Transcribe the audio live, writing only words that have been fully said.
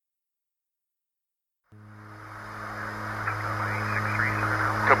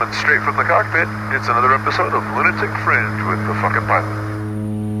Coming straight from the cockpit, it's another episode of Lunatic Fringe with the fucking pilot.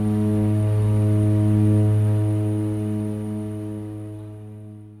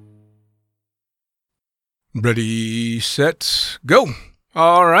 Ready, set, go.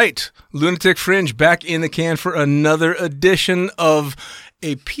 All right. Lunatic Fringe back in the can for another edition of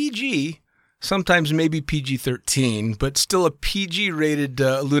a PG, sometimes maybe PG-13, but still a PG-rated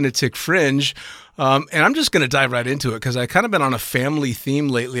Lunatic Fringe. And I'm just going to dive right into it because I've kind of been on a family theme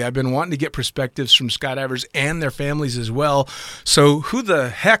lately. I've been wanting to get perspectives from skydivers and their families as well. So who the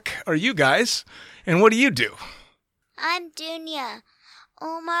heck are you guys, and what do you do? I'm Dunya,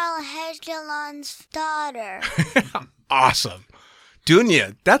 Omar Hejdalan's daughter. Awesome.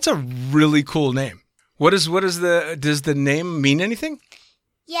 Dunya, that's a really cool name. Does the name mean anything?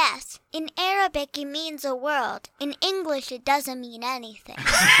 Yes, in Arabic it means a world. In English it doesn't mean anything.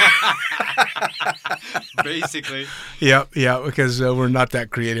 Basically. Yeah, because we're not that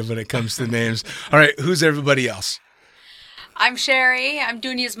creative when it comes to names. All right, who's everybody else? I'm Sherry. I'm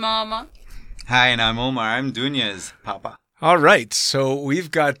Dunya's mama. Hi, and I'm Omar. I'm Dunya's papa. All right, so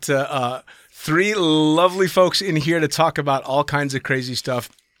we've got three lovely folks in here to talk about all kinds of crazy stuff,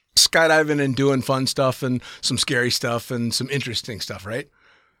 skydiving and doing fun stuff and some scary stuff and some interesting stuff, right?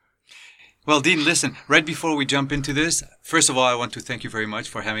 Well, Dean, listen, right before we jump into this, first of all, I want to thank you very much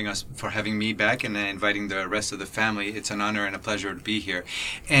for having me back and inviting the rest of the family. It's an honor and a pleasure to be here.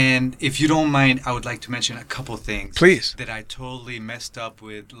 And if you don't mind, I would like to mention a couple things. Please. That I totally messed up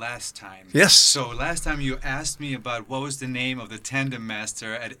with last time. Yes. So last time you asked me about what was the name of the tandem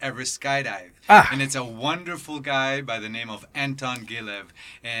master at Everest Skydive. And it's a wonderful guy by the name of Anton Gilev.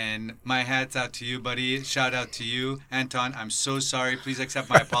 And my hat's out to you, buddy. Shout out to you, Anton. I'm so sorry. Please accept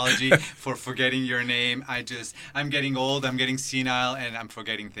my apology for forgetting your name. I'm getting old, I'm getting senile, and I'm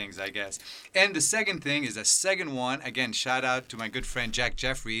forgetting things, I guess. And the second thing is the second one. Again, shout out to my good friend Jack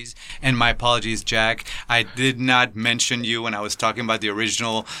Jeffries. And my apologies, Jack. I did not mention you when I was talking about the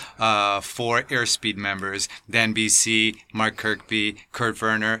original 4 Airspeed members. Dan BC, Mark Kirkby, Kurt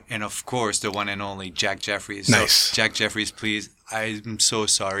Werner, and of course, the one and only Jack Jeffries. Nice. So, Jack Jeffries, please. I'm so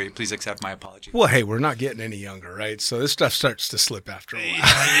sorry. Please accept my apology. Well, hey, we're not getting any younger, right? So this stuff starts to slip after a while.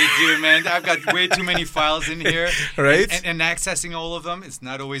 Yeah, you do, man. I've got way too many files in here. Right? And accessing all of them, it's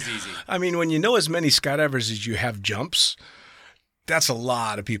not always easy. I mean, when you know as many skydivers as you have jumps, that's a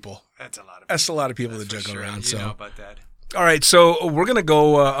lot of people. That's a lot of people. That's a lot of people to That's for juggle sure. around. You So. know about that. All right, so we're going to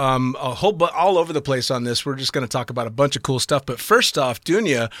go all over the place on this. We're just going to talk about a bunch of cool stuff. But first off,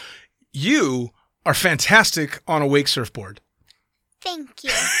 Dunya, you are fantastic on a wake surfboard. Thank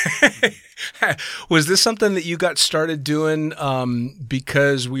you. Was this something that you got started doing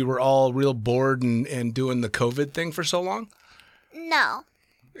because we were all real bored and doing the COVID thing for so long? No.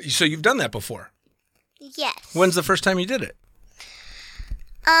 So you've done that before? Yes. When's the first time you did it?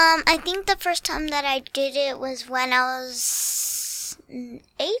 I think the first time that I did it was when I was 8,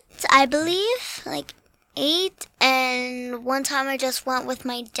 I believe. Like 8. And one time I just went with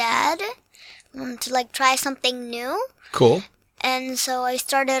my dad to try something new. Cool. And so I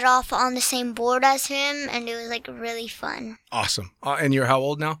started off on the same board as him, and it was really fun. Awesome. And you're how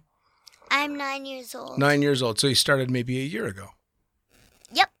old now? I'm 9 years old. 9 years old. So you started maybe a year ago.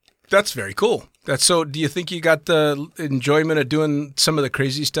 Yep. That's very cool. So do you think you got the enjoyment of doing some of the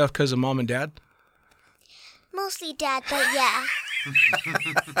crazy stuff because of mom and dad? Mostly dad, but yeah.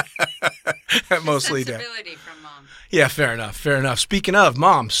 Mostly dad. Sensibility from mom. Yeah, fair enough. Speaking of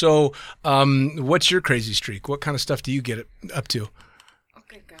mom, so what's your crazy streak? What kind of stuff do you get up to? Oh,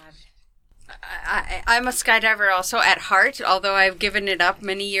 good God. I'm a skydiver also at heart, although I've given it up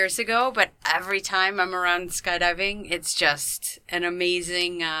many years ago. But every time I'm around skydiving, it's just an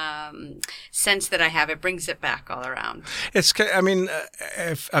amazing sense that I have. It brings it back all around.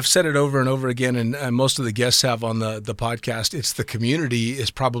 I've said it over and over again, and most of the guests have on the podcast. It's the community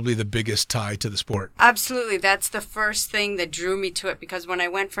is probably the biggest tie to the sport. Absolutely. That's the first thing that drew me to it, because when I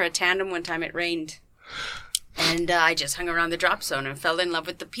went for a tandem one time, it rained. And I just hung around the drop zone and fell in love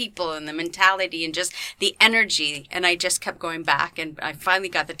with the people and the mentality and just the energy. And I just kept going back. And I finally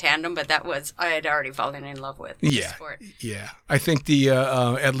got the tandem, but I had already fallen in love with the sport. Yeah. I think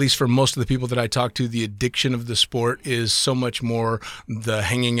at least for most of the people that I talk to, the addiction of the sport is so much more the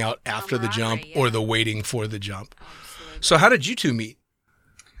hanging out after the jump or the waiting for the jump. Absolutely. So how did you two meet?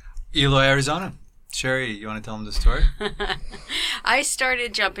 Eloy, Arizona. Sherry, you want to tell them the story? I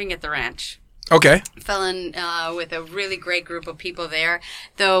started jumping at the ranch. Okay. Fell in with a really great group of people there.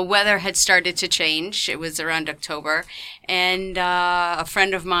 The weather had started to change. It was around October. And a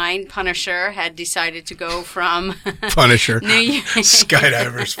friend of mine, Punisher, had decided to go from Punisher. New York.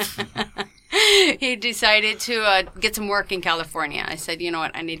 Skydivers. he decided to get some work in California. I said, you know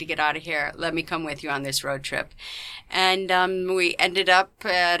what, I need to get out of here. Let me come with you on this road trip. And we ended up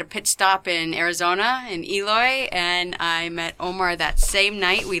at a pit stop in Arizona, in Eloy, and I met Omar that same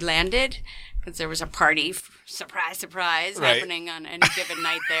night we landed, because there was a party, surprise, happening on any given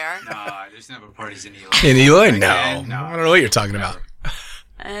night there. No, there's never parties in Eloy. In Eloy? No. No. I don't know what you're talking about.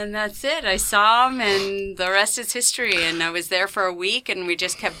 And that's it. I saw him, and the rest is history. And I was there for a week, and we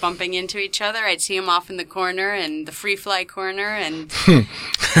just kept bumping into each other. I'd see him off in the corner, and the free fly corner, and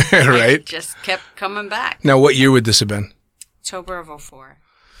Right. just kept coming back. Now, what year would this have been? October of 2004.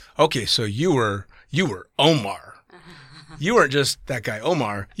 Okay, so you were Omar. You weren't just that guy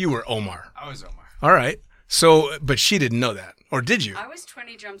Omar. You were Omar. I was Omar. All right. So, but she didn't know that, or did you? I was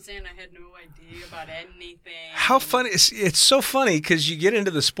 20 jumps in. I had no idea about anything. How funny! It's so funny because you get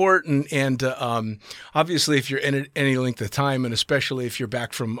into the sport, and obviously, if you're in any length of time, and especially if you're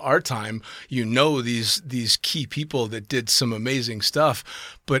back from our time, you know these key people that did some amazing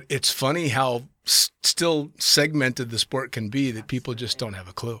stuff. But it's funny how still segmented the sport can be that people just don't have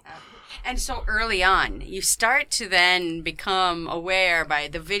a clue. And so early on, you start to then become aware by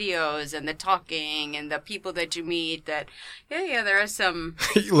the videos and the talking and the people that you meet that, yeah, there are some...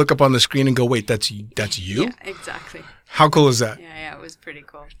 You look up on the screen and go, wait, that's you? Yeah, exactly. How cool is that? Yeah, it was pretty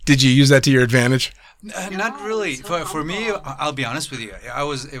cool. Did you use that to your advantage? Not really. so For me, humble. I'll be honest with you.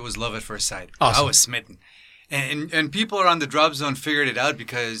 It was love at first sight. Awesome. I was smitten. And people around the drop zone figured it out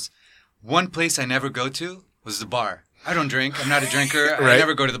because one place I never go to was the bar. I don't drink. I'm not a drinker. Right. I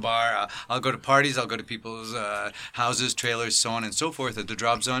never go to the bar. I'll go to parties. I'll go to people's houses, trailers, so on and so forth at the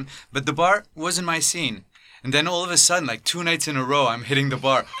drop zone. But the bar wasn't my scene. And then all of a sudden, like 2 nights in a row, I'm hitting the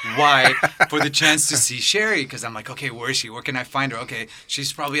bar. Why? For the chance to see Sherry. Because I'm like, okay, where is she? Where can I find her? Okay,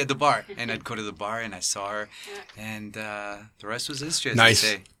 she's probably at the bar. And I'd go to the bar and I saw her. And the rest was history, as they Nice,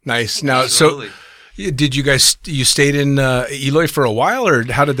 say. nice. Now, so Absolutely. did you stayed in Eloy for a while, or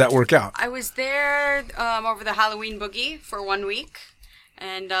how did that work out? I was there over the Halloween boogie for 1 week.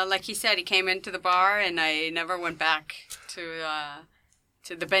 And like he said, he came into the bar, and I never went back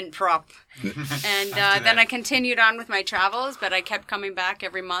to the bent prop. And then I continued on with my travels, but I kept coming back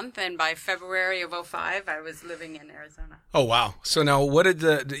every month. And by February of 2005, I was living in Arizona. Oh wow! So now, what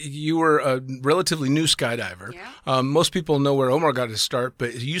did you were a relatively new skydiver? Yeah. Most people know where Omar got his start,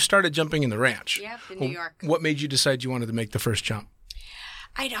 but you started jumping in the ranch. Yeah, in New York. What made you decide you wanted to make the first jump?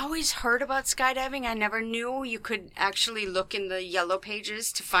 I'd always heard about skydiving. I never knew you could actually look in the yellow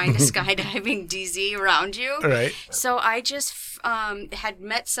pages to find a skydiving DZ around you. Right. So I just had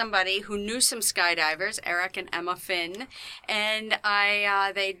met somebody who knew some skydivers, Eric and Emma Finn, and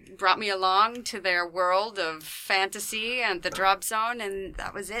they brought me along to their world of fantasy and the drop zone, and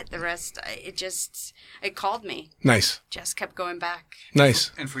that was it. The rest, it called me. Nice. Just kept going back.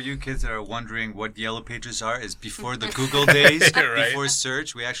 Nice. And for you kids that are wondering what Yellow Pages are, is before the Google days, Right. before search,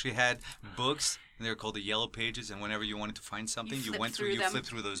 we actually had books. And they were called the Yellow Pages, and whenever you wanted to find something, you flip went through through, you them. flipped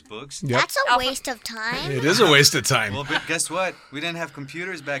through those books. Yep. That's a waste of time. It is a waste of time. Well, but guess what? We didn't have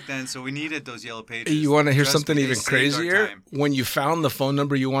computers back then, so we needed those Yellow Pages. You want to hear Trust something me, they even saved our crazier? time. When you found the phone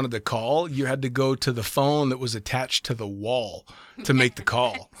number you wanted to call, you had to go to the phone that was attached to the wall to make the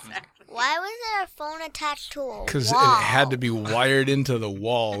call. Why was there a phone attached to a wall? Because it had to be wired into the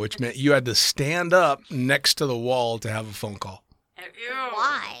wall, which meant you had to stand up next to the wall to have a phone call. Ew.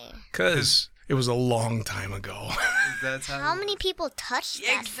 Why? Because it was a long time ago. That's How many people touched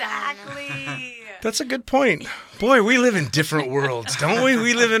that phone? Exactly. That's a good point. Boy, we live in different worlds, don't we?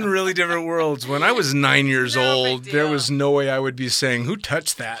 We live in really different worlds. When I was 9 years No old, big there deal. was no way I would be saying, "Who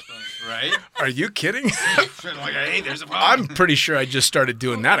touched that?" right? Are you kidding? Like, hey, there's a phone. I'm pretty sure I just started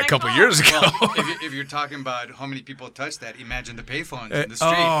doing that a couple years ago. Well, if you're talking about how many people touch that, imagine the payphones in the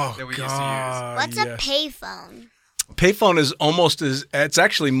street oh, that we used to use. God, What's yes. a payphone? Payphone is almost as, it's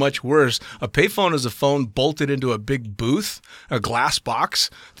actually much worse. A payphone is a phone bolted into a big booth, a glass box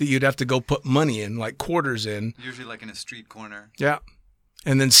that you'd have to go put money in, like quarters in. Usually like in a street corner. Yeah.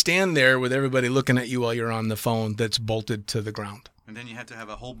 And then stand there with everybody looking at you while you're on the phone that's bolted to the ground. And then you had to have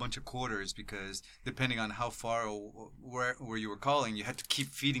a whole bunch of quarters because depending on how far or where you were calling, you had to keep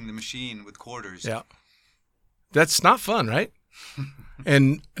feeding the machine with quarters. Yeah. That's not fun, right?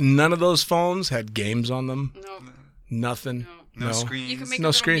 And none of those phones had games on them. Nope. Nothing. No screens. You can make No a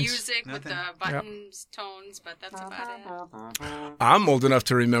little screens. music with Nothing. the buttons, tones, but that's about it. I'm old enough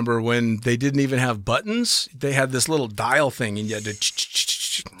to remember when they didn't even have buttons. They had this little dial thing and you had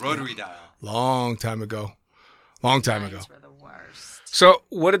to Rotary dial. long time ago. Long time ago. Lines were the worst. So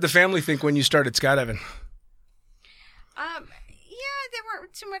what did the family think when you started skydiving? Yeah, they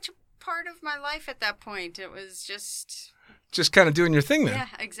weren't too much a part of my life at that point. It was just just kind of doing your thing then. Yeah,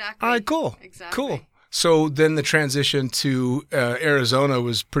 exactly. All right, cool. Exactly. Cool. So then the transition to Arizona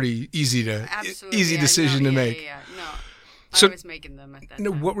was pretty easy Absolutely. easy decision to make. Yeah. No, So- I was making them at that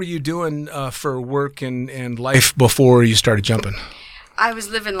time. What were you doing for work and life before you started jumping? I was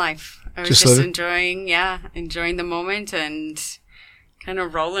living life. I was Just just living? enjoying the moment and kind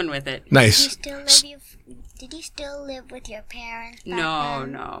of rolling with it. Nice. Did you still live with your parents? back No,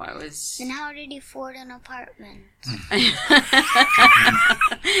 then? no, I was. Then how did you afford an apartment?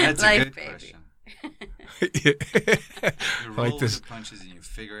 That's a Life, good baby. question. I You roll like with this. the punches and you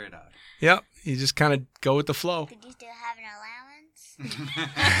figure it out. Yep. You just kind of go with the flow. Did you still have an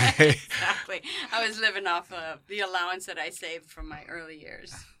allowance? Exactly. I was living off of the allowance that I saved from my early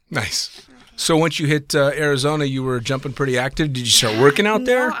years. Nice. So once you hit Arizona, you were jumping pretty active. Did you start working out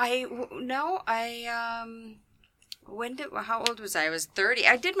there? How old was I? I was 30.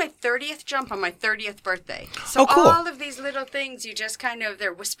 I did my 30th jump on my 30th birthday. So Oh, cool. all of these little things, you just kind of,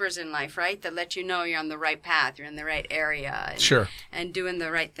 they're whispers in life, right? That let you know you're on the right path, you're in the right area. And, Sure. And doing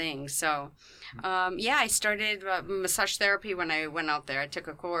the right things. So, I started massage therapy when I went out there. I took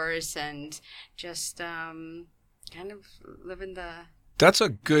a course and just kind of living the... That's a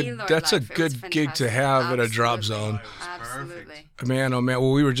good Gaylord that's a life. It was good gig to fantastic. have at a drop Absolutely. zone. Absolutely. Man, oh man.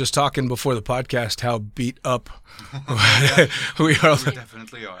 Well, we were just talking before the podcast how beat up we are. We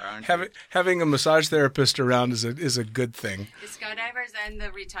definitely are, aren't we? Having a massage therapist around is a good thing. The skydivers and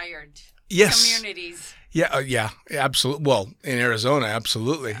the retired Yes. communities. Yeah, absolutely. Well, in Arizona,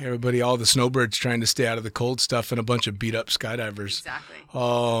 absolutely. Everybody, all the snowbirds trying to stay out of the cold stuff and a bunch of beat up skydivers. Exactly.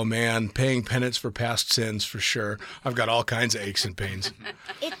 Oh man, paying penance for past sins for sure. I've got all kinds of aches and pains.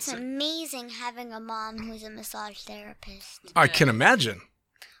 It's amazing having a mom who's a massage therapist. I can imagine.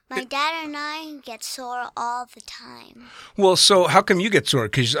 My dad and I get sore all the time. Well, so how come you get sore?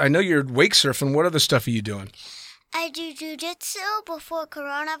 Because I know you're wake surfing. What other stuff are you doing? I do jujitsu before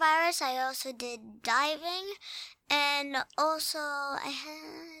coronavirus. I also did diving. And also, I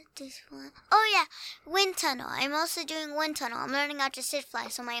had this one. Oh, yeah, wind tunnel. I'm also doing wind tunnel. I'm learning how to sit fly,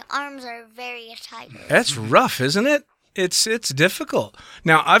 so my arms are very tired. That's rough, isn't it? It's difficult.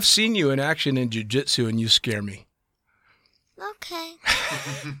 Now, I've seen you in action in jiu-jitsu, and you scare me. Okay.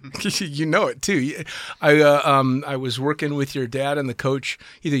 You know it too. I was working with your dad and the coach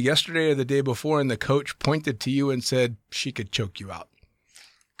either yesterday or the day before, and the coach pointed to you and said she could choke you out.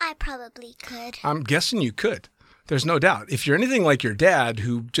 I probably could. I'm guessing you could. There's no doubt. If you're anything like your dad,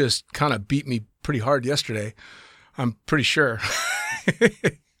 who just kind of beat me pretty hard yesterday, I'm pretty sure.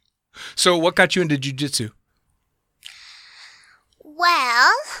 So what got you into jiu-jitsu?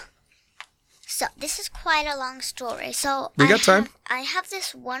 Well, so this is quite a long story. So We got time. I have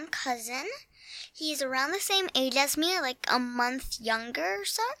this one cousin. He's around the same age as me, like a month younger or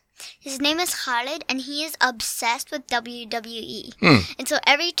so. His name is Khalid, and he is obsessed with WWE. And so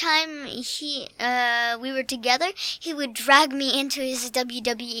every time we were together, he would drag me into his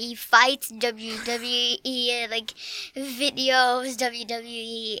WWE fights, WWE videos,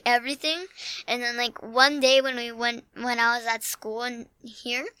 WWE everything. And then one day when I was at school and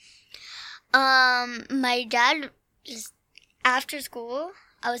here, my dad just after school,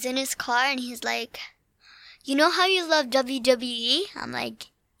 I was in his car and he's like, "You know how you love WWE?" I'm like,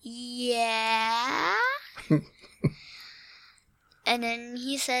 "Yeah." And then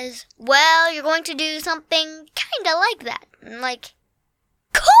he says, "Well, you're going to do something kind of like that." I'm like,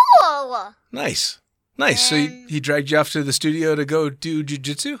 "Cool!" Nice. So And- he dragged you off to the studio to go do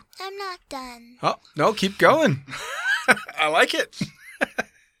jiu-jitsu? I'm not done. Oh, no, keep going. I like it.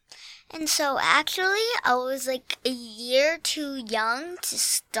 And so actually, I was like a year too young to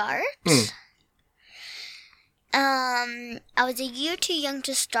start. I was a year too young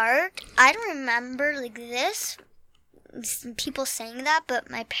to start. I don't remember people saying that, but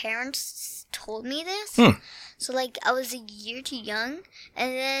my parents told me this. So I was a year too young,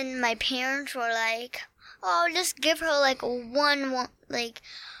 and then my parents were like, "Oh, just give her one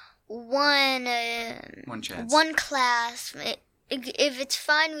chance. one class. If it's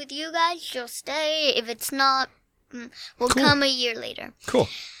fine with you guys, she'll stay. If it's not, we'll come a year later." Cool.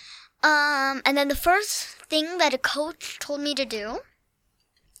 And then the first thing that a coach told me to do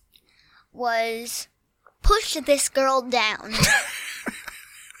was push this girl down.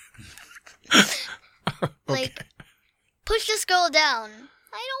 Push this girl down.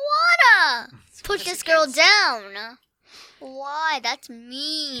 I don't wanna push this girl down. Why? That's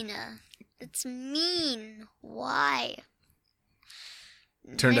mean. Why?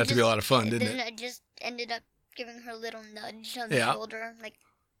 Turned out to be a lot of fun, didn't Then it? I just ended up giving her a little nudge on the Yeah. shoulder,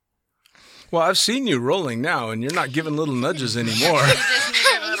 Well, I've seen you rolling now, and you're not giving little nudges anymore. You just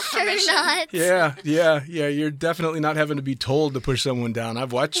need a little You're not. Yeah. You're definitely not having to be told to push someone down.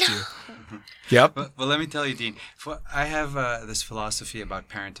 I've watched you. Yep. Well, let me tell you, Dean. I have this philosophy about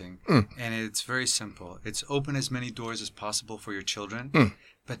parenting, and it's very simple. It's open as many doors as possible for your children,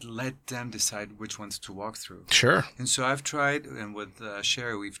 but let them decide which ones to walk through. Sure. And so I've tried, and with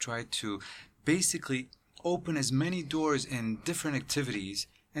Sherry, we've tried to basically open as many doors in different activities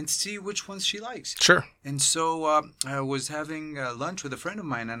and see which ones she likes. Sure. And so I was having lunch with a friend of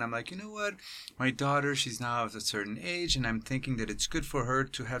mine, and I'm like, you know what? My daughter, she's now of a certain age, and I'm thinking that it's good for her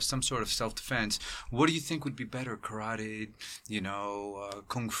to have some sort of self-defense. What do you think would be better? Karate,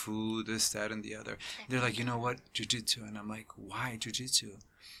 kung fu, this, that, and the other. They're like, you know what? Jiu-jitsu. And I'm like, why jiu-jitsu?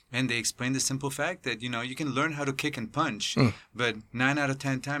 And they explained the simple fact that, you can learn how to kick and punch, but 9 out of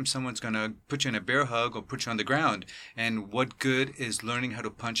 10 times someone's going to put you in a bear hug or put you on the ground. And what good is learning how to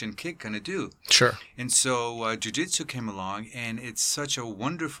punch and kick going to do? Sure. And so jiu-jitsu came along, and it's such a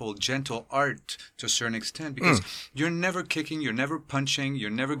wonderful, gentle art to a certain extent because you're never kicking, you're never punching, you're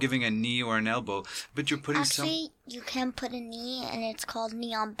never giving a knee or an elbow, but you're putting Actually, you can put a knee, and it's called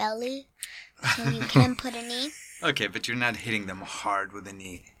knee on belly. So you can put a knee. Okay, but you're not hitting them hard with a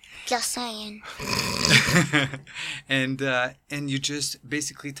knee. Just saying. And you just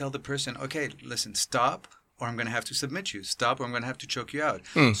basically tell the person, okay, listen, stop, or I'm going to have to submit you. Stop, or I'm going to have to choke you out.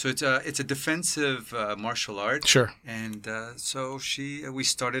 So it's a defensive martial art. Sure. And so we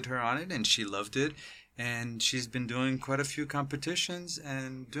started her on it, and she loved it. And she's been doing quite a few competitions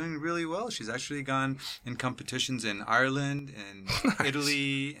and doing really well. She's actually gone in competitions in Ireland and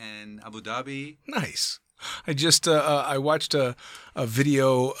Italy and Abu Dhabi. Nice. I just I watched a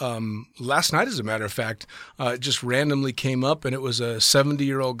video last night, as a matter of fact. It just randomly came up, and it was a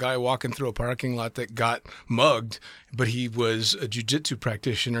 70-year-old guy walking through a parking lot that got mugged, but he was a jiu-jitsu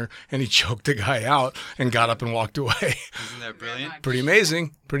practitioner, and he choked the guy out and got up and walked away. Isn't that brilliant? Pretty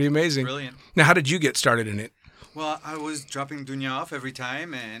amazing. Brilliant. Now, how did you get started in it? Well, I was dropping Dunya off every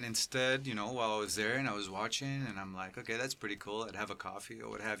time, and instead, while I was there and I was watching, and I'm like, okay, that's pretty cool. I'd have a coffee or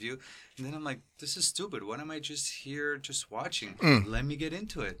what have you. And then I'm like, this is stupid. Why am I just here just watching? Let me get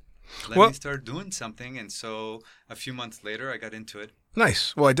into it. Let me start doing something. And so a few months later, I got into it.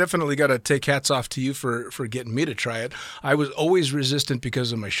 Nice. Well, I definitely got to take hats off to you for getting me to try it. I was always resistant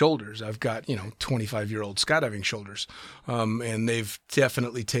because of my shoulders. I've got, 25-year-old skydiving shoulders, and they've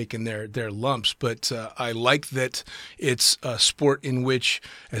definitely taken their lumps. But I like that it's a sport in which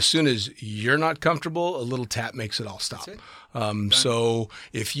as soon as you're not comfortable, a little tap makes it all stop. That's it. So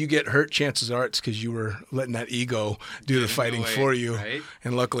if you get hurt, chances are it's because you were letting that ego do the fighting for you. Right?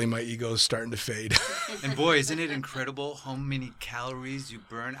 And luckily, my ego is starting to fade. And boy, isn't it incredible how many calories you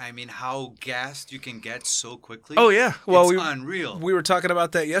burn? I mean, how gassed you can get so quickly. Oh, yeah. Well, it's unreal. We were talking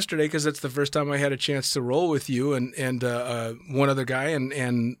about that yesterday because that's the first time I had a chance to roll with you and one other guy.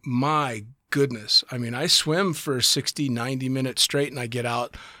 And my goodness, I mean, I swim for 60, 90 minutes straight, and I get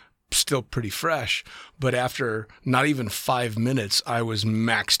out still pretty fresh. But after not even 5 minutes, I was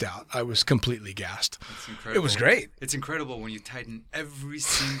maxed out. I was completely gassed. It's incredible. It was great. It's incredible when you tighten every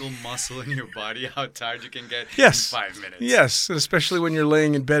single muscle in your body, how tired you can get Yes. in 5 minutes. Yes, especially when you're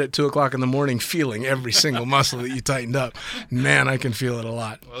laying in bed at 2 o'clock in the morning feeling every single muscle that you tightened up. Man, I can feel it a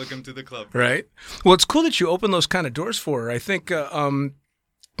lot. Welcome to the club. Right? Well, it's cool that you open those kind of doors for her. I think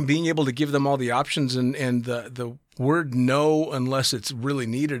being able to give them all the options and the word no unless it's really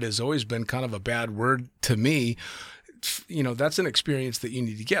needed has always been kind of a bad word to me. That's an experience that you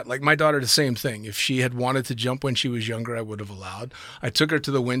need to get. Like my daughter, the same thing. If she had wanted to jump when she was younger, I would have allowed. I took her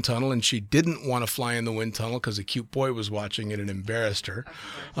to the wind tunnel, and she didn't want to fly in the wind tunnel because a cute boy was watching it and embarrassed her.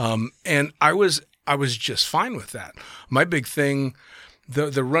 And I was just fine with that. My big thing,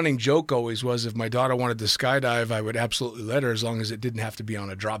 the running joke always was if my daughter wanted to skydive, I would absolutely let her as long as it didn't have to be on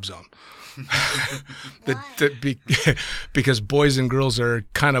a drop zone. Because boys and girls are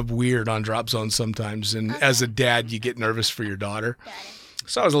kind of weird on drop zones sometimes. And as a dad, you get nervous for your daughter.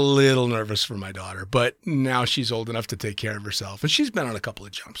 So I was a little nervous for my daughter. But now she's old enough to take care of herself. And she's been on a couple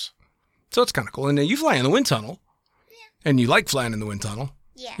of jumps. So it's kind of cool. And then you fly in the wind tunnel. Yeah. And you like flying in the wind tunnel.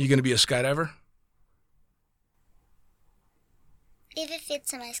 Yeah. You going to be a skydiver? If it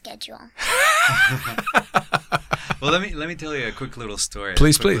fits in my schedule. Well, let me tell you a quick little story.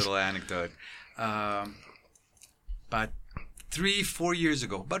 Please. Little anecdote. About 4 years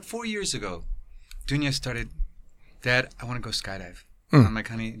ago, Dunya started, Dad, I want to go skydive. I'm like,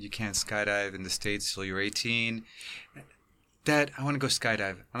 honey, you can't skydive in the States till you're 18. Dad, I want to go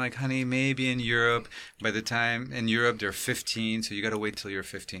skydive. I'm like, honey, maybe in Europe. By the time in Europe, they're 15, so you got to wait till you're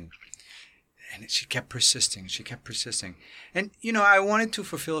 15. And she kept persisting. And, I wanted to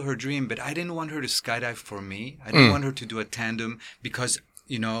fulfill her dream, but I didn't want her to skydive for me. I didn't want her to do a tandem because,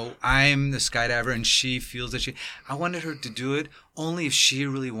 I'm the skydiver and she feels that I wanted her to do it only if she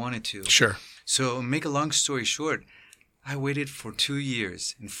really wanted to. Sure. So make a long story short, I waited for 2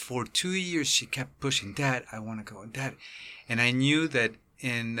 years, and for 2 years she kept pushing, Dad, I want to go, Dad. And I knew that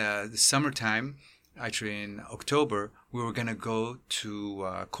in the summertime, actually in October, we were going to go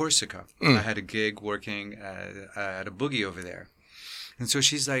to Corsica. I had a gig working at a boogie over there. And so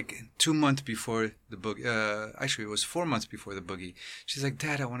she's like 2 months before the boogie, actually it was 4 months before the boogie. She's like,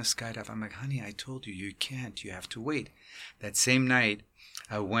 Dad, I want to skydive. I'm like, honey, I told you, you can't. You have to wait. That same night,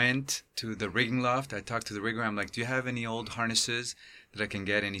 I went to the rigging loft. I talked to the rigger. I'm like, do you have any old harnesses that I can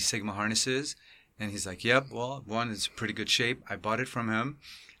get, any Sigma harnesses? And he's like, yep, well, one is pretty good shape. I bought it from him.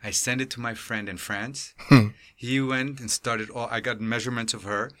 I sent it to my friend in France. He went and started, I got measurements of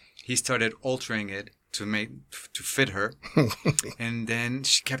her. He started altering it to fit her. And then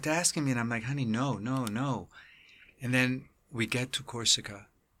she kept asking me, and I'm like, honey, no. And then we get to Corsica.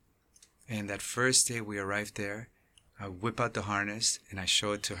 And that first day we arrived there, I whip out the harness and I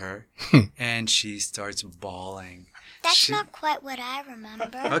show it to her, and she starts bawling. That's not quite what I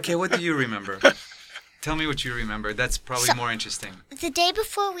remember. Okay, what do you remember? Tell me what you remember. That's probably more interesting. The day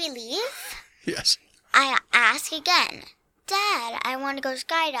before we leave, Yes. I ask again, Dad, I want to go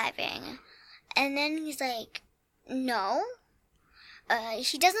skydiving. And then he's like, no.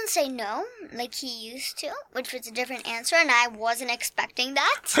 He doesn't say no like he used to, which was a different answer, and I wasn't expecting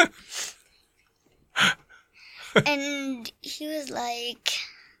that. And he was like,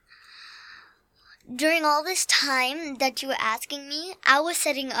 during all this time that you were asking me, I was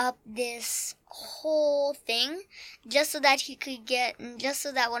setting up this whole thing just so that he could just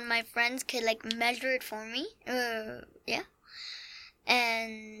so that one of my friends could like measure it for me. Yeah.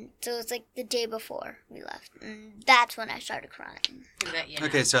 And so it's like the day before we left, and that's when I started crying.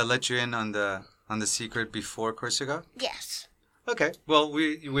 Okay, so I let you in on the secret before Corsica? Yes. Okay. Well,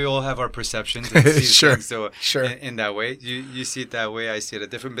 we all have our perceptions and see Sure. things so Sure. in that way. You see it that way, I see it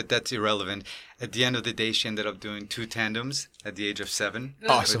different, but that's irrelevant. At the end of the day, she ended up doing 2 tandems at the age of 7.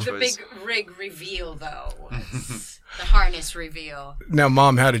 Awesome. The big rig reveal, though, was the harness reveal. Now,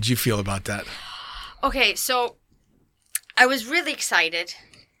 Mom, how did you feel about that? Okay, so I was really excited,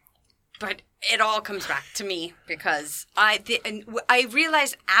 but it all comes back to me because I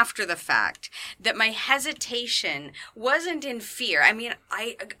realized after the fact that my hesitation wasn't in fear. I mean,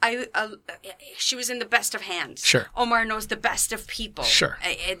 she was in the best of hands. Sure. Omar knows the best of people. Sure.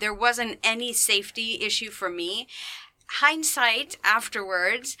 There wasn't any safety issue for me. Hindsight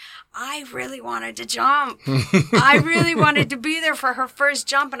afterwards, I really wanted to jump. I really wanted to be there for her first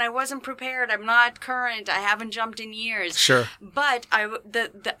jump, and I wasn't prepared. I'm not current. I haven't jumped in years. Sure. But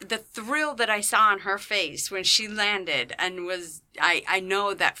the thrill that I saw on her face when she landed and I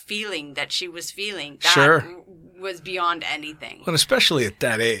know that feeling that she was feeling, that Sure. was beyond anything. And especially at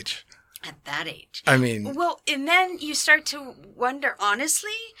that age. At that age. I mean... Well, and then you start to wonder, honestly,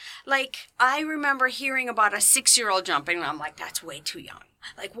 like, I remember hearing about a 6-year-old jumping, and I'm like, that's way too young.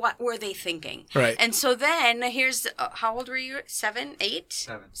 Like, what were they thinking? Right. And so then, here's, how old were you? 7, 8?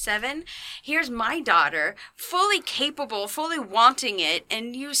 7. Here's my daughter, fully capable, fully wanting it,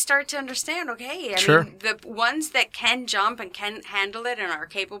 and you start to understand, okay, I mean, the ones that can jump and can handle it and are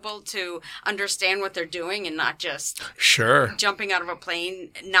capable to understand what they're doing and not just jumping out of a plane,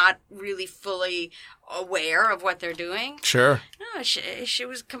 not really fully aware of what they're doing. Sure. No, she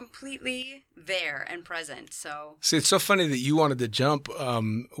was completely there and present. So see, it's so funny that you wanted to jump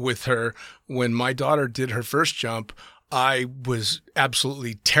with her. When my daughter did her first jump, I was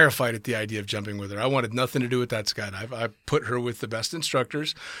absolutely terrified at the idea of jumping with her. I wanted nothing to do with that skydive. I put her with the best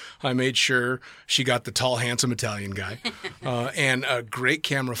instructors. I made sure she got the tall, handsome Italian guy and a great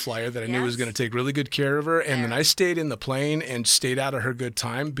camera flyer that I knew was going to take really good care of her. And then I stayed in the plane and stayed out of her good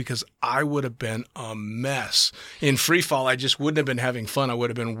time because I would have been a mess. In free fall, I just wouldn't have been having fun. I would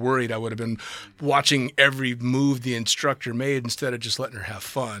have been worried. I would have been watching every move the instructor made instead of just letting her have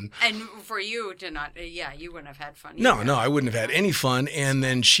fun. And for you to not, you wouldn't have had fun either. No, I wouldn't have had any fun. And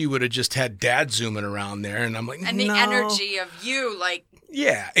then she would have just had Dad zooming around there. And I'm like, and the energy of you, like.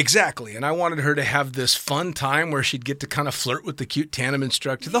 Yeah, exactly. And I wanted her to have this fun time where she'd get to kind of flirt with the cute tandem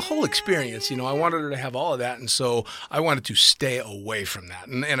instructor, the whole experience. You know, I wanted her to have all of that. And so I wanted to stay away from that.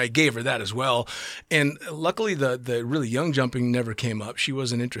 And I gave her that as well. And luckily, the really young jumping never came up. She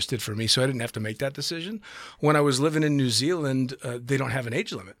wasn't interested for me, so I didn't have to make that decision. When I was living in New Zealand, they don't have an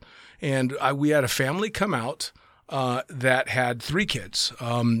age limit. And we had a family come out that had 3 kids.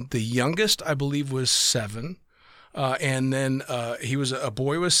 The youngest, I believe, was 7. And then a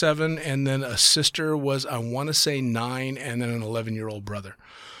boy was 7, and then a sister was, I want to say 9, and then an 11-year-old brother.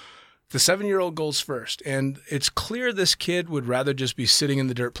 The 7-year-old goes first, and it's clear this kid would rather just be sitting in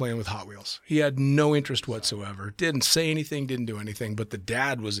the dirt playing with Hot Wheels. He had no interest whatsoever, didn't say anything, didn't do anything, but the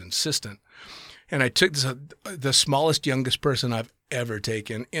dad was insistent. And I took the smallest, youngest person I've ever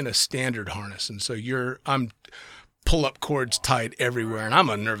taken in a standard harness. And so I'm pull-up cords tied everywhere, and I'm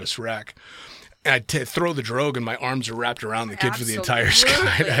a nervous wreck. And I throw the drogue, and my arms are wrapped around the kid for the entire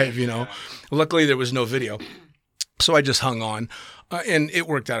skydive, you know. Luckily, there was no video. So I just hung on, and it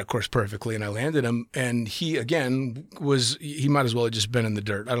worked out, of course, perfectly, and I landed him. And he, again, he might as well have just been in the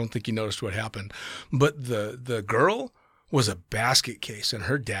dirt. I don't think he noticed what happened. But the girl was a basket case, and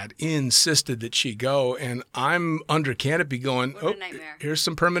her dad insisted that she go. And I'm under canopy going, What a nightmare. Here's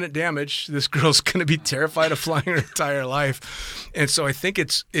some permanent damage. This girl's going to be terrified of flying her entire life. And so I think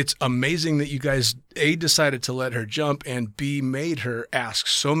it's amazing that you guys, A, decided to let her jump, and B, made her ask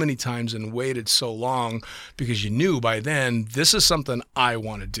so many times and waited so long, because you knew by then, this is something I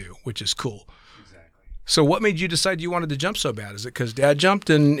want to do, which is cool. Exactly. So what made you decide you wanted to jump so bad? Is it because Dad jumped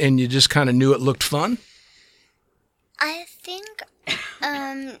and you just kind of knew it looked fun? I think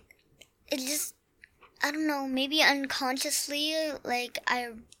it just, I don't know, maybe unconsciously, like I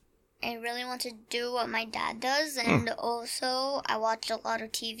really want to do what my dad does, and also I watched a lot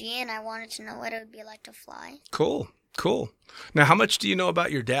of TV and I wanted to know what it would be like to fly. Cool. Now, how much do you know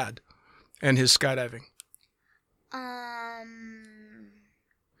about your dad and his skydiving?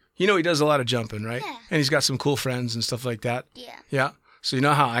 You know he does a lot of jumping, right? Yeah. And he's got some cool friends and stuff like that. Yeah. Yeah. So you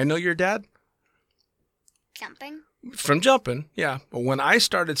know how I know your dad? Jumping? From jumping, yeah. But when I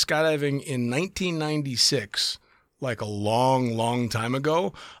started skydiving in 1996, like a long, long time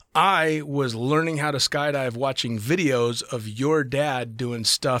ago, I was learning how to skydive watching videos of your dad doing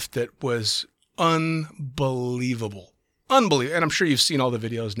stuff that was unbelievable. Unbelievable. And I'm sure you've seen all the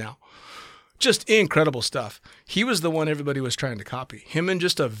videos now. Just incredible stuff. He was the one everybody was trying to copy. Him and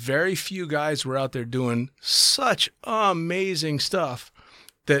just a very few guys were out there doing such amazing stuff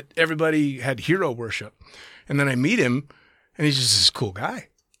that everybody had hero worship. And then I meet him, and he's just this cool guy.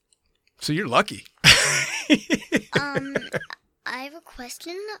 So you're lucky. I have a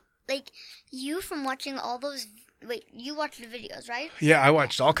question. Like, you from watching all those... Wait, you watched the videos, right? Yeah, I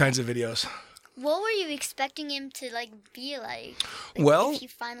watched all kinds of videos. What were you expecting him to, like, be like? Well, if you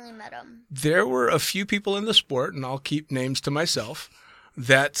finally met him. There were a few people in the sport, and I'll keep names to myself,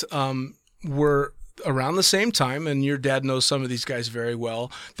 that were around the same time, and your dad knows some of these guys very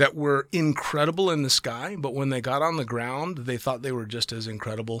well, that were incredible in the sky, but when they got on the ground, they thought they were just as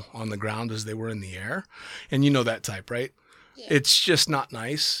incredible on the ground as they were in the air. And you know that type, right? Yeah. It's just not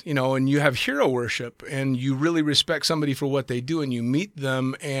nice, you know, and you have hero worship, and you really respect somebody for what they do, and you meet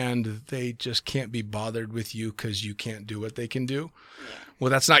them, and they just can't be bothered with you because you can't do what they can do. Yeah.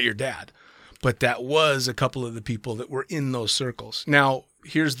 Well, that's not your dad, but that was a couple of the people that were in those circles. Now,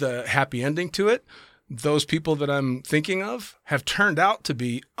 here's the happy ending to it. Those people that I'm thinking of have turned out to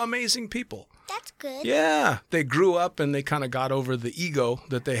be amazing people. That's good. Yeah. They grew up and they kind of got over the ego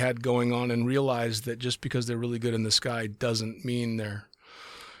that they had going on and realized that just because they're really good in the sky doesn't mean they're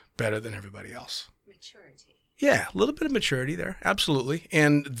better than everybody else. Maturity. Yeah, a little bit of maturity there. Absolutely.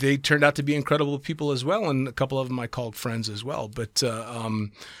 And they turned out to be incredible people as well. And a couple of them I called friends as well. But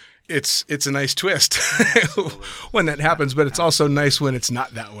it's a nice twist when that happens, but it's also nice when it's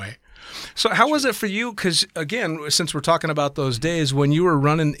not that way. So how was it for you? Because, again, since we're talking about those days, when you were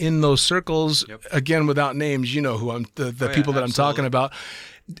running in those circles, again, without names, you know who the people that I'm talking about.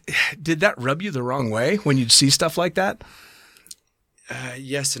 Did that rub you the wrong way when you'd see stuff like that?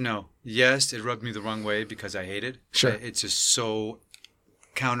 Yes and no. Yes, it rubbed me the wrong way because I hate it. Sure. It's just so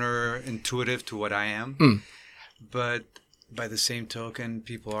counterintuitive to what I am. But by the same token,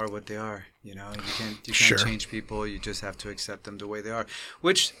 people are what they are. You know, you can't change people. You just have to accept them the way they are.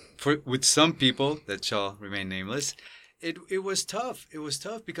 Which, with some people that shall remain nameless, it was tough. It was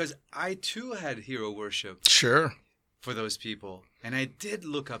tough because I too had hero worship. Sure. For those people, and I did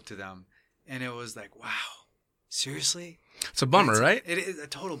look up to them, and it was like, wow, seriously? It's a bummer, right? It is a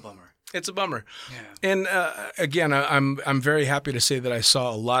total bummer. It's a bummer. Yeah. And again, I'm very happy to say that I saw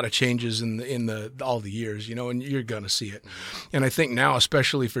a lot of changes in all the years, you know, and you're going to see it. Mm-hmm. And I think now,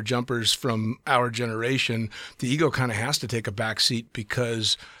 especially for jumpers from our generation, the ego kind of has to take a back seat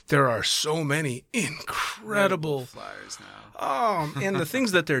because there are so many incredible flyers now. And the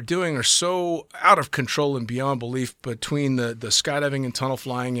things that they're doing are so out of control and beyond belief between the skydiving and tunnel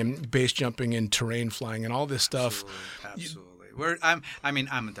flying and base jumping and terrain flying and all this stuff. Absolutely. I'm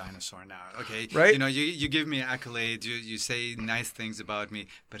a dinosaur now, okay? Right? You know, you give me accolades, you say nice things about me,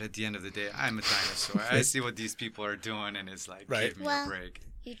 but at the end of the day, I'm a dinosaur. I see what these people are doing, and it's like, give me a break.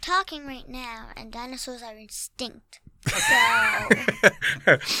 You're talking right now, and dinosaurs are extinct.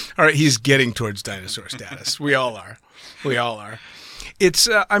 So All right, he's getting towards dinosaur status. We all are. We all are. It's,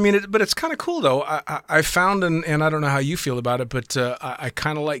 but it's kind of cool though. I found, and I don't know how you feel about it, but I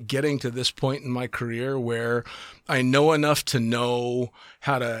kind of like getting to this point in my career where I know enough to know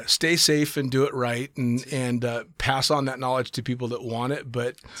how to stay safe and do it right, and pass on that knowledge to people that want it.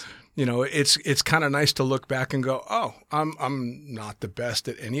 But it's kind of nice to look back and go, oh, I'm not the best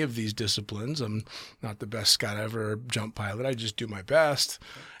at any of these disciplines. I'm not the best skydiver or jump pilot. I just do my best.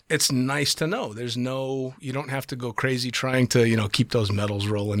 It's nice to know you don't have to go crazy trying to, keep those medals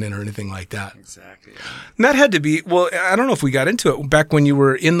rolling in or anything like that. Exactly. And that had to be, well, I don't know if we got into it back when you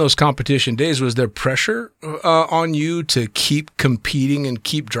were in those competition days. Was there pressure on you to keep competing and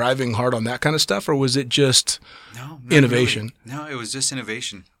keep driving hard on that kind of stuff? Or was it just innovation? Really. No, it was just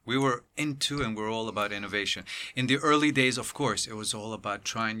innovation. We were into and we're all about innovation. In the early days, of course, it was all about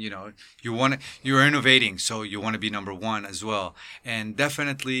trying, you're innovating, so you want to be number one as well. And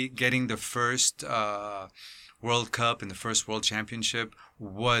definitely getting the first World Cup and the first World Championship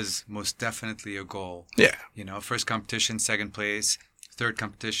was most definitely a goal. Yeah. First competition, second place, third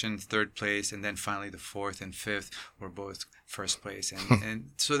competition, third place, and then finally the fourth and fifth were both first place.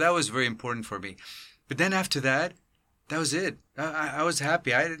 And so that was very important for me. But then after that, that was it. I was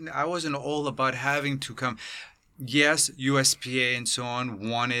happy. I wasn't all about having to come. Yes, USPA and so on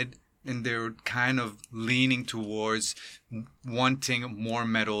wanted, and they were kind of leaning towards wanting more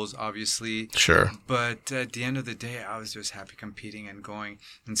medals, obviously. Sure. But at the end of the day, I was just happy competing and going,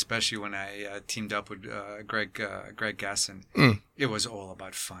 and especially when I teamed up with Greg Gasson. It was all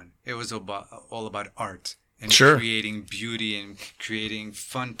about fun. It was all about art. And sure. Creating beauty and creating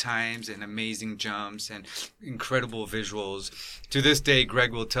fun times and amazing jumps and incredible visuals. To this day,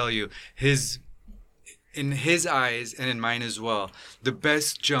 Greg will tell you, in his eyes and in mine as well, the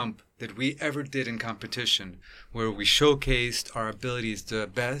best jump that we ever did in competition, where we showcased our abilities the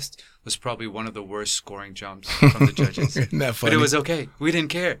best, was probably one of the worst scoring jumps from the judges. Isn't that funny? But it was okay. We didn't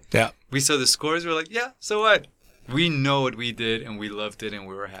care. Yeah. We saw the scores. We're like, yeah, so what? We know what we did, and we loved it, and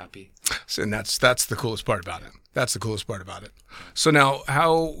we were happy. And that's the coolest part about it. That's the coolest part about it. So now,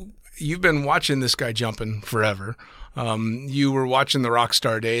 how you've been watching this guy jumping forever. You were watching the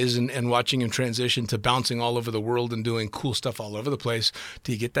Rockstar days and watching him transition to bouncing all over the world and doing cool stuff all over the place.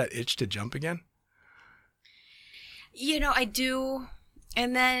 Do you get that itch to jump again? I do.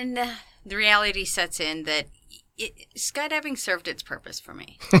 And then the reality sets in that skydiving served its purpose for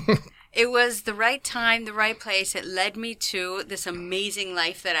me. It was the right time, the right place. It led me to this amazing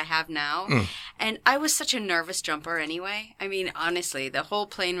life that I have now. And I was such a nervous jumper anyway. I mean, honestly, the whole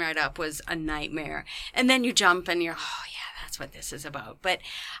plane ride up was a nightmare. And then you jump and you're, oh, yeah, that's what this is about. But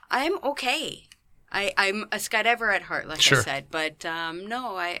I'm okay. I'm a skydiver at heart, like sure. I said. But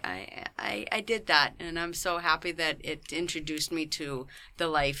no, I did that. And I'm so happy that it introduced me to the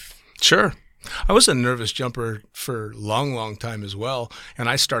life. Sure. I was a nervous jumper for a long, long time as well. And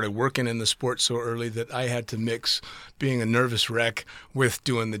I started working in the sport so early that I had to mix being a nervous wreck with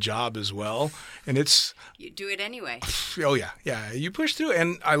doing the job as well. And you do it anyway. Oh, yeah. Yeah. You push through.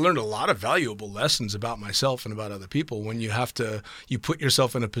 And I learned a lot of valuable lessons about myself and about other people when you put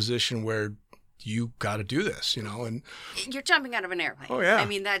yourself in a position where you got to do this, and you're jumping out of an airplane. Oh, yeah. I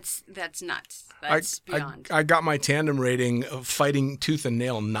mean, that's nuts. That's beyond. I got my tandem rating of fighting tooth and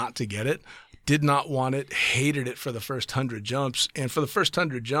nail not to get it. Did not want it, hated it for the first 100 jumps. And for the first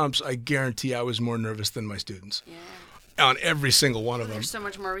 100 jumps, I guarantee I was more nervous than my students. Yeah. On every single one of them. There's so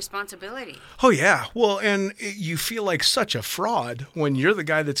much more responsibility. Oh, yeah. Well, and you feel like such a fraud when you're the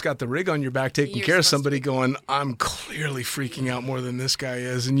guy that's got the rig on your back taking care of somebody going, I'm clearly freaking out more than this guy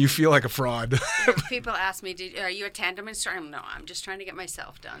is, and you feel like a fraud. People ask me, are you a tandem instructor? No, I'm just trying to get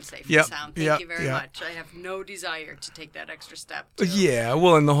myself down safe yep. and sound. Thank you very much. I have no desire to take that extra step. Yeah,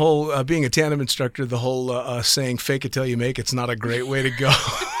 well, and the whole being a tandem instructor, the whole saying fake it till you make it's not a great way to go.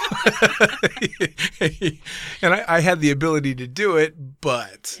 And I had the ability to do it,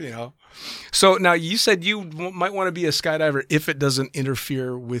 but, So now you said you might want to be a skydiver if it doesn't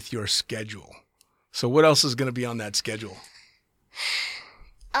interfere with your schedule. So what else is going to be on that schedule?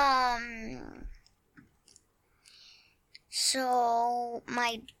 So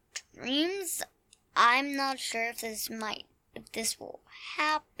my dreams, I'm not sure if this will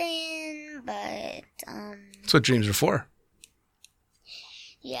happen, but That's what dreams are for.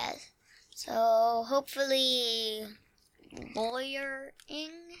 Yes. So hopefully lawyering.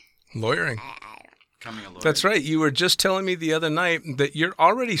 Becoming a lawyer. That's right. You were just telling me the other night that you're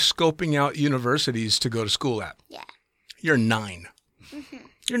already scoping out universities to go to school at. Yeah. You're 9. Mm-hmm.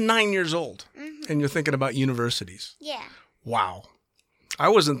 You're 9 years old, and you're thinking about universities. Yeah. Wow. I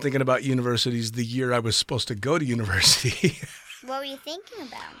wasn't thinking about universities the year I was supposed to go to university. What were you thinking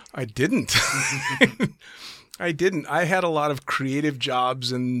about? I didn't. I didn't. I had a lot of creative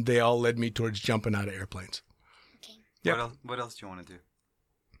jobs, and they all led me towards jumping out of airplanes. Okay. Yep. What else do you want to do?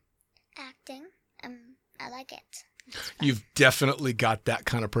 Acting. I like it. You've definitely got that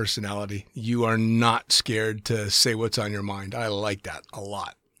kind of personality. You are not scared to say what's on your mind. I like that a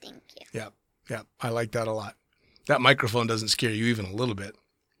lot. Thank you. Yep. Yep. I like that a lot. That microphone doesn't scare you even a little bit.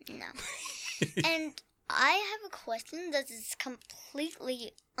 No. And I have a question that is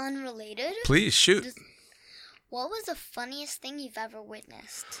completely unrelated. Please shoot. What was the funniest thing you've ever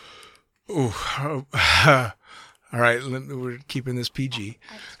witnessed? Ooh. All right. We're keeping this PG.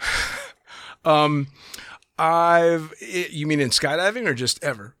 You mean in skydiving or just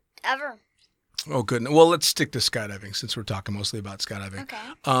ever? Ever. Oh, good. Well, let's stick to skydiving since we're talking mostly about skydiving. Okay.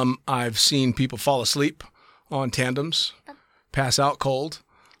 I've seen people fall asleep on tandems, pass out cold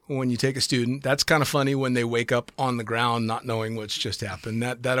when you take a student. That's kind of funny when they wake up on the ground not knowing what's just happened.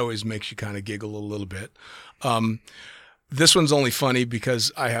 That always makes you kind of giggle a little bit. This one's only funny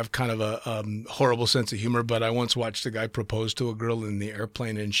because I have kind of a horrible sense of humor, but I once watched a guy propose to a girl in the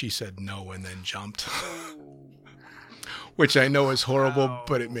airplane and she said no and then jumped. Which I know is horrible,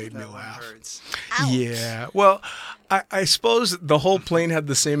 but it made me laugh. Ouch. Yeah. Well, I suppose the whole plane had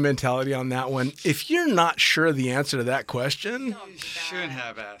the same mentality on that one. If you're not sure the answer to that question, You shouldn't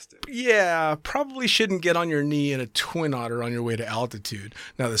have asked it. yeah, probably shouldn't get on your knee in a twin otter on your way to altitude.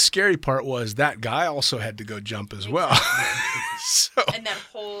 Now, the scary part was that guy also had to go jump as well. So, And that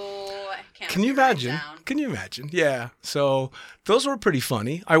whole can you imagine? Can you imagine? Yeah. So those were pretty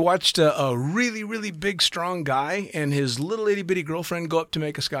funny. I watched a really, really big, strong guy and his little itty bitty girlfriend go up to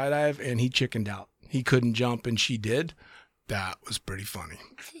make a skydive, and he chickened out. He couldn't jump, and she did. That was pretty funny.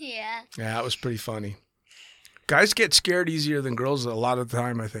 Yeah. Yeah, that was pretty funny. Guys get scared easier than girls a lot of the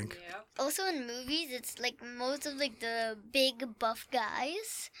time, I think. Yep. Also in movies, it's like most of like the big buff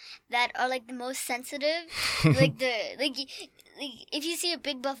guys that are like the most sensitive. like if you see a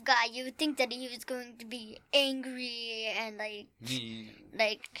big buff guy, you would think that he was going to be angry and like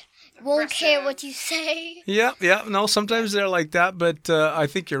won't care what you say. Yeah. No, sometimes they're like that, but I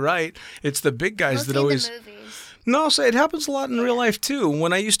think you're right. It's the big guys Mostly that always. in the movies. No, so it happens a lot in real life too.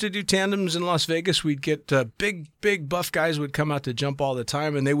 When I used to do tandems in Las Vegas, we'd get big buff guys would come out to jump all the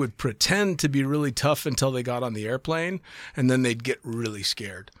time, and they would pretend to be really tough until they got on the airplane, and then they'd get really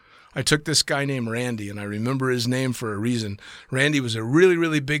scared. I took this guy named Randy, and I remember his name for a reason. Randy was a really,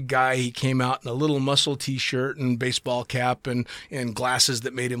 really big guy. He came out in a little muscle T-shirt and baseball cap and glasses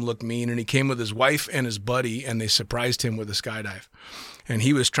that made him look mean, and he came with his wife and his buddy, and they surprised him with a skydive. And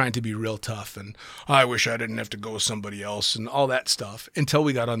he was trying to be real tough, and I wish I didn't have to go with somebody else and all that stuff until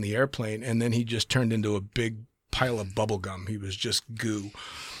we got on the airplane, and then he just turned into a big pile of bubble gum. He was just goo,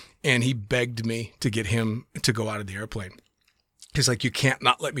 and he begged me to get him to go out of the airplane. He's like, you can't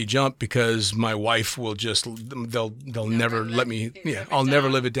not let me jump because my wife will just, they'll never let me, I'll never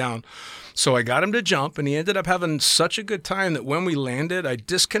live it down. So I got him to jump, and he ended up having such a good time that when we landed, I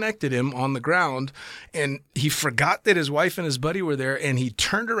disconnected him on the ground, and he forgot that his wife and his buddy were there, and he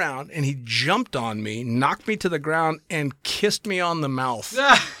turned around and he jumped on me, knocked me to the ground, and kissed me on the mouth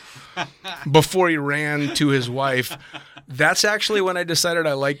before he ran to his wife. That's actually when I decided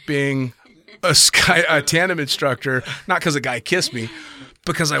I liked being a tandem instructor, not because a guy kissed me,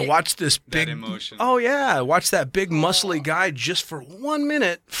 because I watched this big emotion. Oh yeah, I watched that big muscly guy just for 1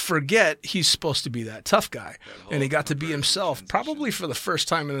 minute forget he's supposed to be that tough guy, and he got to be himself, probably for the first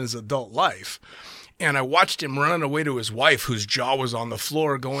time in his adult life. And I watched him running away to his wife, whose jaw was on the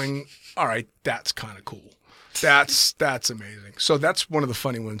floor, going, "All right, that's kind of cool. That's amazing." So that's one of the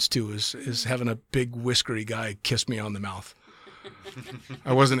funny ones too, is having a big whiskery guy kiss me on the mouth.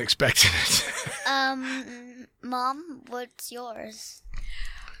 I wasn't expecting it. Mom, what's yours?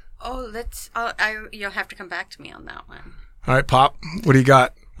 Oh, you'll have to come back to me on that one. All right, Pop, what do you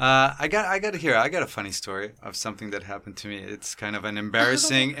got? I got a funny story of something that happened to me. It's kind of an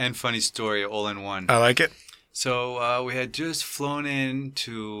embarrassing and funny story all in one. I like it. So we had just flown in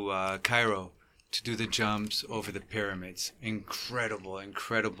to Cairo to do the jumps over the pyramids. Incredible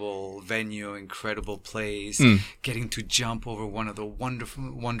venue, incredible place. Getting to jump over one of the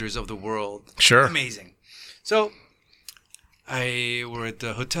wonderful wonders of the world. Sure. Amazing. So we're at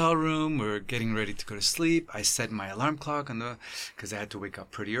the hotel room. We're getting ready to go to sleep. I set my alarm clock because I had to wake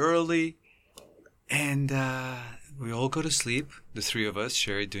up pretty early. And we all go to sleep, the three of us,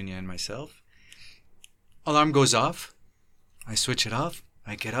 Sherry, Dunya, and myself. Alarm goes off. I switch it off.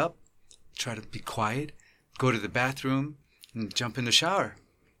 I get up, try to be quiet, go to the bathroom, and jump in the shower.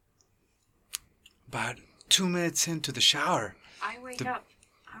 About 2 minutes into the shower, I wake up.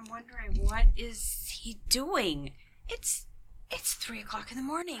 I'm wondering, what is he doing? It's 3:00 in the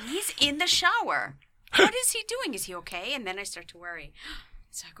morning. He's in the shower. What is he doing? Is he okay? And then I start to worry.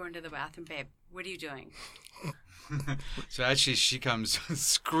 So I go into the bathroom, babe. What are you doing? So actually, she comes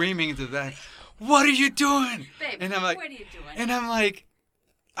screaming into that. What are you doing? Babe, and I'm like, what are you doing? And I'm like,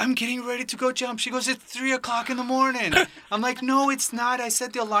 I'm getting ready to go jump. She goes, it's 3:00 in the morning. I'm like, no, it's not. I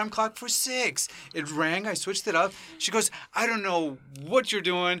set the alarm clock for 6. It rang. I switched it up. She goes, I don't know what you're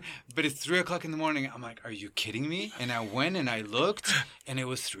doing, but it's 3:00 in the morning. I'm like, are you kidding me? And I went and I looked, and it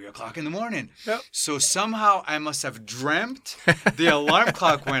was 3:00 in the morning. Yep. So somehow I must have dreamt. The alarm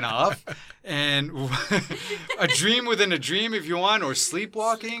clock went off, and a dream within a dream, if you want, or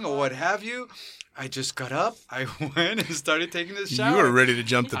sleepwalking, or what have you. I just got up, I went and started taking the shower. You were ready to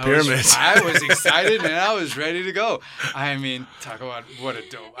jump the pyramids. I was excited and I was ready to go. I mean, talk about what a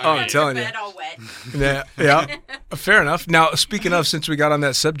dope. I'm telling you. Bed all wet. Yeah. Fair enough. Now, speaking of, since we got on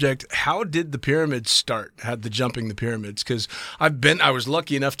that subject, how did the pyramids start? Had the jumping the pyramids? Because I was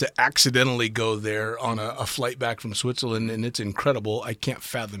lucky enough to accidentally go there on a flight back from Switzerland, and it's incredible. I can't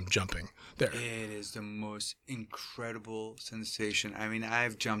fathom jumping there. It is the most incredible sensation. I mean,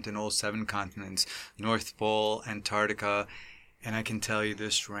 I've jumped in all 7 continents, North Pole, Antarctica, and I can tell you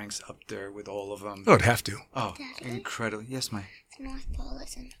this ranks up there with all of them. Oh, it'd have to. Oh, incredible. Yes, Mike. The North Pole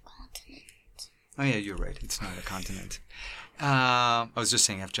isn't a continent. Oh, yeah, you're right. It's not a continent. I was just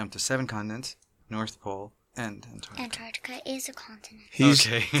saying I've jumped to 7 continents, North Pole, and Antarctica. Antarctica is a continent.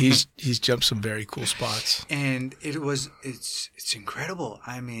 He's jumped some very cool spots. And it's incredible.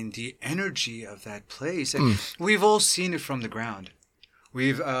 I mean, the energy of that place. And we've all seen it from the ground.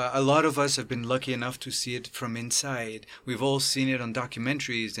 A lot of us have been lucky enough to see it from inside. We've all seen it on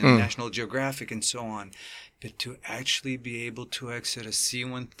documentaries and National Geographic and so on. But to actually be able to exit a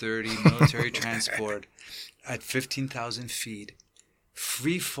C-130 military transport at 15,000 feet,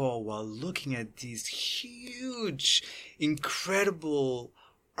 free fall while looking at these huge, incredible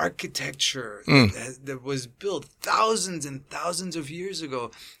architecture that was built thousands and thousands of years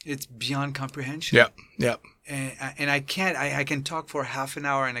ago, it's beyond comprehension. Yep. And I can talk for half an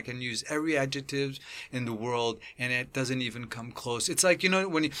hour and I can use every adjective in the world and it doesn't even come close. It's like,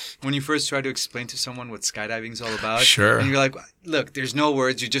 when you first try to explain to someone what skydiving is all about. Sure. And you're like, look, there's no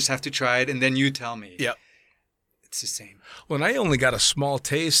words. You just have to try it. And then you tell me. Yep. It's the same. Well, I only got a small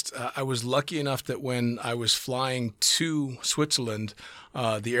taste. I was lucky enough that when I was flying to Switzerland,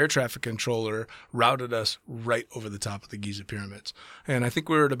 the air traffic controller routed us right over the top of the Giza pyramids. And I think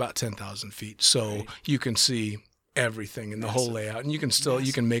we were at about 10,000 feet. So you can see everything in the whole layout. And you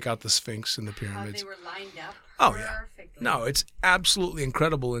can make out the Sphinx and the pyramids. How they were lined up perfectly. No, it's absolutely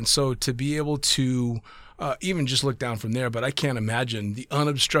incredible. And so to be able to even just look down from there, but I can't imagine the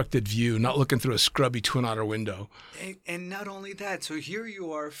unobstructed view, not looking through a scrubby twin-otter window. And not only that, so here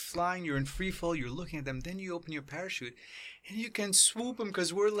you are flying, you're in free fall, you're looking at them, then you open your parachute, and you can swoop them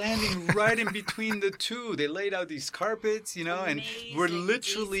because we're landing right in between the two. They laid out these carpets, and we're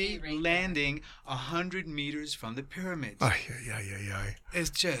literally landing 100 meters from the pyramids. Oh, yeah. It's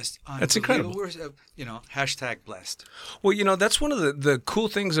just That's incredible. We're, hashtag blessed. Well, that's one of the cool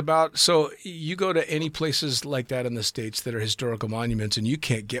things about, so you go to any places like that in the States that are historical monuments and you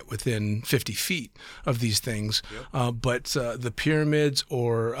can't get within 50 feet of these things. Yep. But the pyramids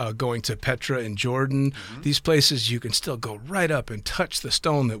or going to Petra in Jordan, these places you can still go right up and touch the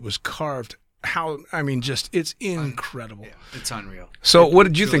stone that was carved. It's incredible. It's unreal. So what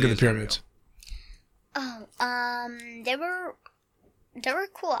did you think of the pyramids? They were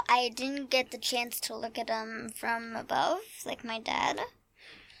cool. I didn't get the chance to look at them from above, like my dad.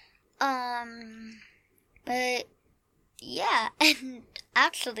 But yeah, and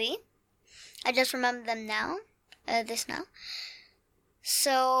actually, I just remember them now.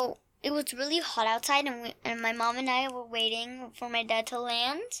 So it was really hot outside, and my mom and I were waiting for my dad to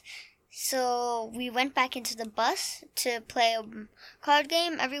land. So we went back into the bus to play a card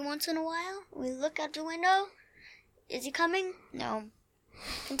game every once in a while. We look out the window. Is he coming? No.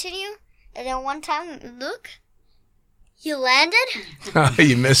 Continue. And then one time, look. He landed.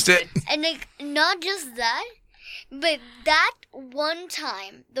 You missed it? And not just that, but that one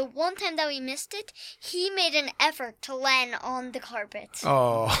time, the one time that we missed it, he made an effort to land on the carpet.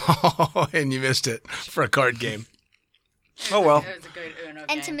 Oh, and you missed it for a card game. Oh, well. It was a good Uno and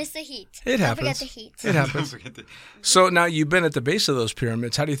game. to miss the heat. It happens. Don't forget the heat. It happens. So now you've been at the base of those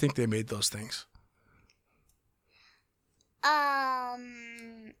pyramids. How do you think they made those things?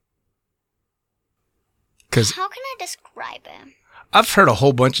 How can I describe it? I've heard a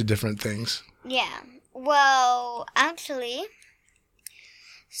whole bunch of different things. Yeah. Well, actually,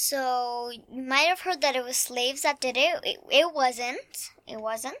 So you might have heard that it was slaves that did it. It wasn't. It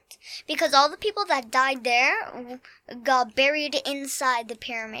wasn't. Because all the people that died there got buried inside the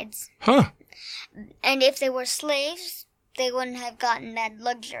pyramids. Huh. And if they were slaves, they wouldn't have gotten that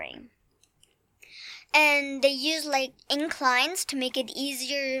luxury. And they used like inclines to make it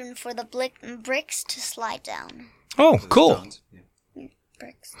easier for the bricks to slide down. Oh, cool. Stones. Yeah.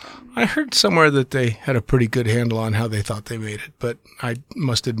 Bricks down. I heard somewhere that they had a pretty good handle on how they thought they made it, but I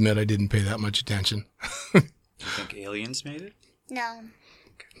must admit I didn't pay that much attention. You think aliens made it? No.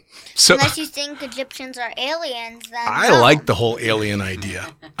 So Unless you think Egyptians are aliens, then I no. like the whole alien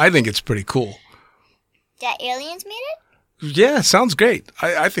idea. I think it's pretty cool. That aliens made it? Yeah, sounds great.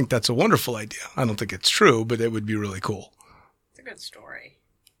 I think that's a wonderful idea. I don't think it's true, but it would be really cool. It's a good story.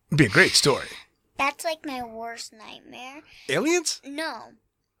 It'd be a great story. That's like my worst nightmare. Aliens? No.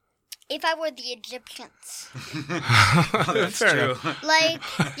 If I were the Egyptians. That's Fair true. enough. Like,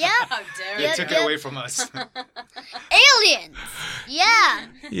 yeah. How dare Yeah, you? Took yeah. it away from us. Aliens! Yeah.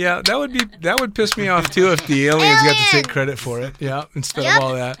 Yeah, that would piss me off too if the aliens got to take Aliens! credit for it. Yeah, instead Yep. of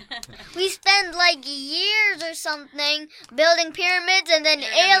all that. We spend like years or something building pyramids and then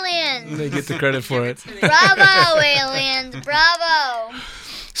aliens. They get the credit for it. Bravo, aliens. Bravo.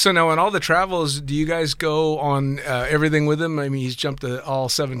 So now on all the travels, do you guys go on everything with him? I mean, he's jumped to all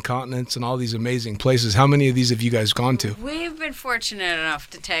 7 continents and all these amazing places. How many of these have you guys gone to? We've been fortunate enough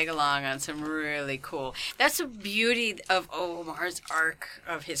to tag along on some really cool. That's the beauty of Omar's arc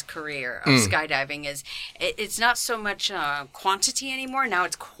of his career of skydiving is it's not so much quantity anymore. Now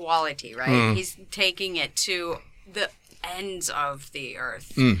it's quality, right? He's taking it to the ends of the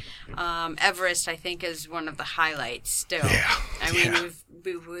earth. Everest, I think, is one of the highlights still. Yeah, I mean, yeah.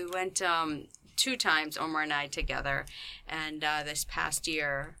 we went 2 times, Omar and I together, and this past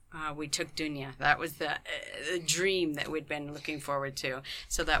year we took Dunya. That was the dream that we'd been looking forward to.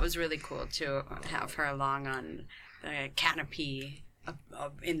 So that was really cool to have her along on the canopy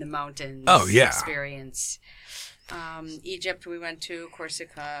in the mountains. Oh, yeah. Experience. Egypt, we went to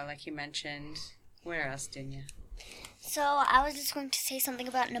Corsica, like you mentioned. Where else, Dunya? So I was just going to say something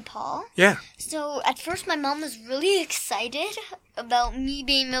about Nepal. Yeah. So at first my mom was really excited about me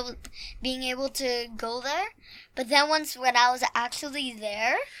being able to go there. But then when I was actually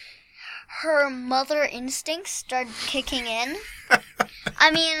there, her mother instincts started kicking in.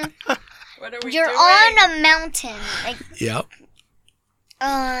 I mean, What are we you're doing? on a mountain. Like, Yep.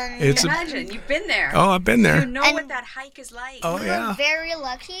 It's Imagine, you've been there. Oh, I've been You there. know And- what that hike is like. Oh, we yeah. were very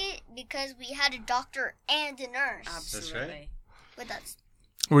lucky because we had a doctor and a nurse Absolutely. with us.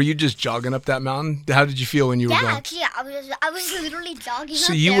 Were you just jogging up that mountain? How did you feel when you were Yeah, going? actually, I was literally jogging.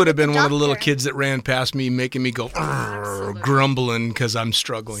 So up you there would have with been one of the little doctor. kids that ran past me, making me go Absolutely. grumbling because I'm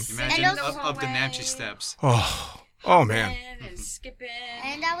struggling. Imagine And also- up the Namche steps. Oh man, And skipping.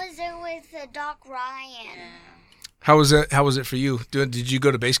 And I was there with Doc Ryan. how was it? How was it for you? Did you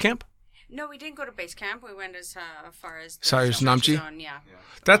go to base camp? No, we didn't go to base camp. We went as far as the Sorry, it's Shambachi Namche? zone, yeah.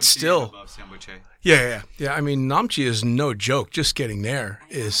 That's Namche still above Sambuche. yeah. I mean, Namche is no joke. Just getting there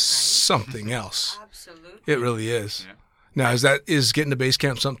I know, is right? something else. Absolutely. It really is. Yeah. Now, is getting to base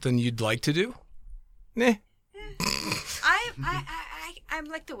camp something you'd like to do? Nah. I'm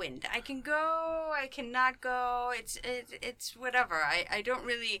like the wind. I can go. I cannot go. It's whatever. I don't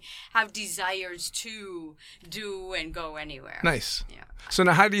really have desires to do and go anywhere. Nice. Yeah. So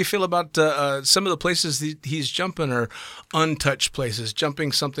now, how do you feel about some of the places he's jumping are untouched places?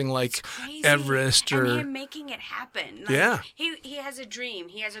 Jumping something like Crazy. Everest or and him making it happen. Like, Yeah. He has a dream.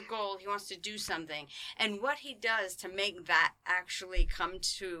 He has a goal. He wants to do something, and what he does to make that actually come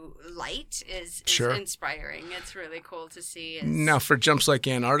to light is Sure. inspiring. It's really cool to see. now for jumps like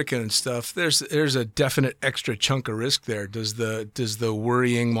Antarctica and stuff. There's a definite extra chunk of risk there. Does the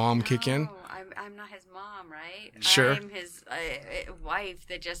worrying mom kick in? No, I'm not his mom, right? Sure. I'm his wife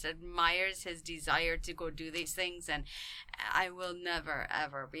that just admires his desire to go do these things, and I will never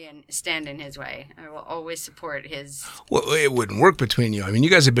ever stand in his way. I will always support his. Well, it wouldn't work between you. I mean, you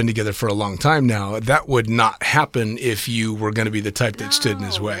guys have been together for a long time now. That would not happen if you were going to be the type that stood in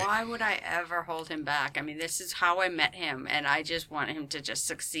his No, way. Why would I ever hold him back? I mean, this is how I met him, and I just want him to just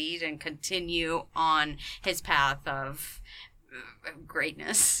succeed and continue on his path of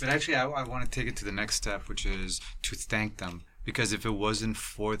greatness. But actually, I want to take it to the next step, which is to thank them. Because if it wasn't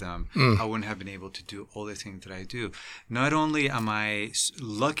for them, I wouldn't have been able to do all the things that I do. Not only am I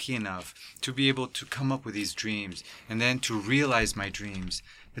lucky enough to be able to come up with these dreams and then to realize my dreams,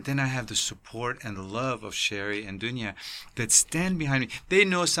 But then I have the support and the love of Sherry and Dunya that stand behind me. They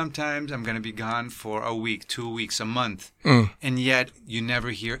know sometimes I'm going to be gone for a week, 2 weeks, a month. And yet you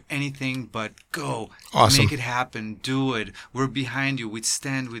never hear anything but go. Awesome. Make it happen. Do it. We're behind you. We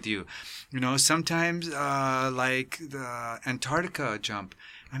stand with you. You know, sometimes like the Antarctica jump.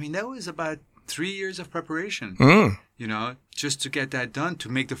 I mean, that was about 3 years of preparation. You know, just to get that done, to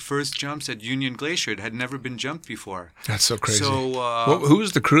make the first jumps at Union Glacier. It had never been jumped before. That's so crazy. So, who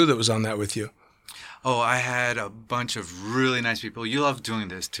was the crew that was on that with you? oh, I had a bunch of really nice people. You love doing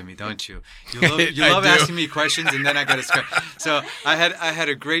this to me, don't you? You love, I do. asking me questions, and then I got to scratch. So I had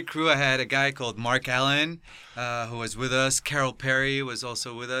a great crew. I had a guy called Mark Allen, who was with us. Carol Perry was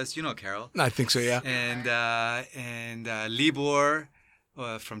also with us. You know Carol. I think so, yeah. And Libor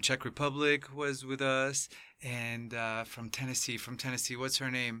from Czech Republic was with us. And from Tennessee, what's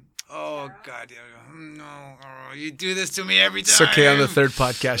her name? Oh, God. No, you do this to me every time. It's okay. On the third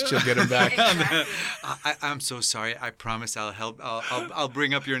podcast, you'll get him back. I'm so sorry. I promise I'll help. I'll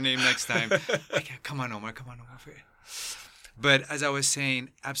bring up your name next time. Okay, come on, Omar. But as I was saying,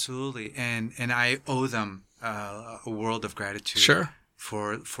 absolutely. And I owe them a world of gratitude. Sure.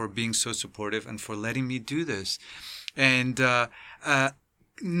 For being so supportive and for letting me do this. And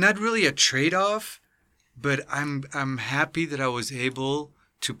not really a trade-off, but I'm happy that I was able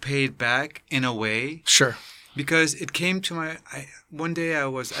to pay it back in a way. Sure. Because it came to one day I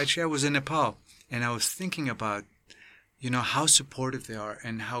was in Nepal, and I was thinking about, how supportive they are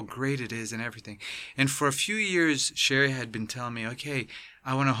and how great it is and everything. And for a few years, Sherry had been telling me, okay,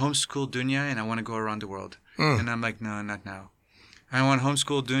 I want to homeschool Dunya and I want to go around the world. And I'm like, no, not now. I want to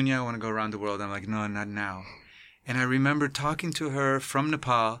homeschool Dunya, I want to go around the world. I'm like, no, not now. And I remember talking to her from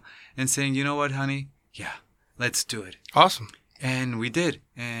Nepal and saying, you know what, honey? Yeah, let's do it. Awesome. And we did.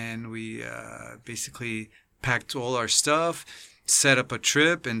 And we basically packed all our stuff, set up a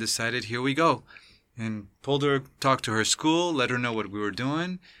trip, and decided, here we go. And talked to her school, let her know what we were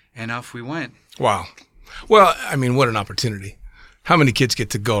doing, and off we went. Wow. Well, I mean, what an opportunity. How many kids get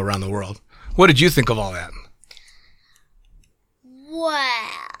to go around the world? What did you think of all that?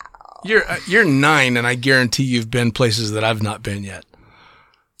 Wow. You're 9, and I guarantee you've been places that I've not been yet.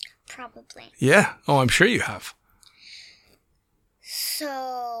 Probably. Yeah. Oh, I'm sure you have.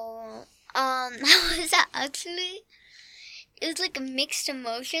 So, it was like mixed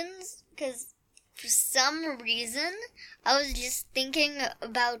emotions, because for some reason, I was just thinking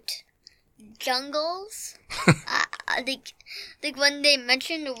about jungles. Like when they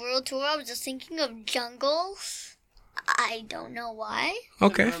mentioned the world tour, I was just thinking of jungles. I don't know why.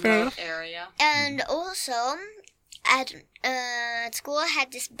 Okay, fair enough. Area. And also, at school, I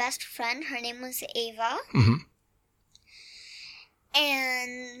had this best friend. Her name was Ava. Mm-hmm.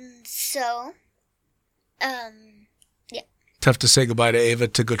 And so, yeah. Tough to say goodbye to Ava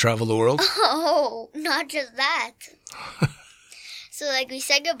to go travel the world? Oh, not just that. So, we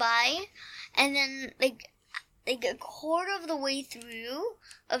said goodbye, and then, a quarter of the way through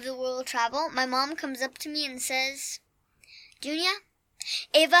of the world travel, my mom comes up to me and says, Dunya,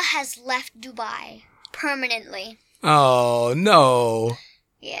 Ava has left Dubai permanently. Oh, no.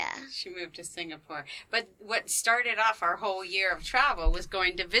 Yeah. She moved to Singapore. But what started off our whole year of travel was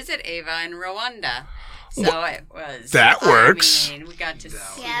going to visit Ava in Rwanda. So it was... That works. I mean, we got to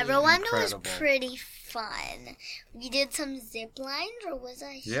see... Yeah, Rwanda was Incredible. pretty fun. We did some zip lines, or was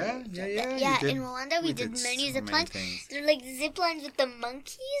I here? Yeah. Yeah, you in Rwanda we did many so zip many lines. things. They're like zip lines with the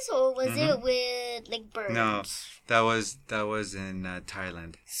monkeys, or was it with birds? No, that was in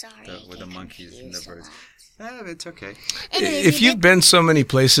Thailand. Sorry. With the get monkeys and the confused birds. a lot. It's okay. Anyways, If we you've been so many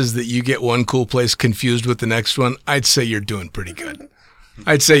places that you get one cool place confused with the next one, I'd say you're doing pretty good.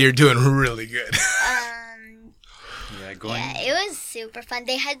 I'd say you're doing really good. Yeah, going. Yeah, it was super fun.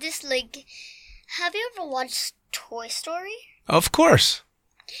 They had this have you ever watched Toy Story? Of course.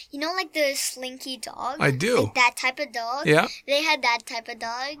 You know, the Slinky dog? I do. Like that type of dog? Yeah. They had that type of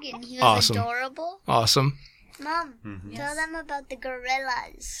dog, and he was Awesome. adorable. Awesome. Mom, Mm-hmm. tell them about the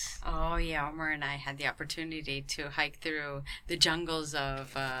gorillas. Oh, yeah. Omar and I had the opportunity to hike through the jungles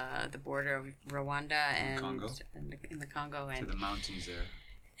of the border of Rwanda and Congo. in the Congo. To And the mountains there.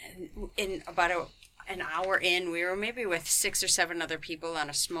 in about an hour in, we were maybe with 6 or 7 other people on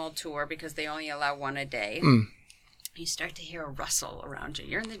a small tour because they only allow one a day. You start to hear a rustle around you.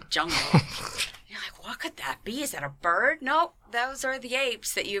 You're in the jungle. You're like, what could that be? Is that a bird? Nope. Those are the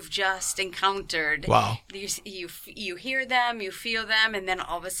apes that you've just encountered. Wow. You hear them, you feel them, and then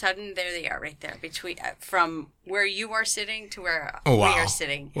all of a sudden, there they are right there between from where you are sitting to where Oh, wow. we are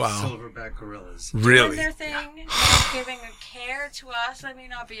sitting. Wow. Silverback gorillas. Doing Really? their thing, not giving a care to us. I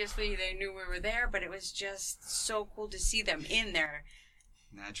mean, obviously they knew we were there, but it was just so cool to see them in their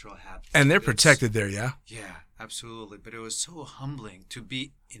natural habitat. And they're It's- protected there, yeah? Yeah, absolutely. But it was so humbling to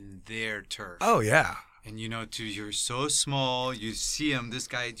be in their turf. Oh, yeah. And you're so small. You see him. This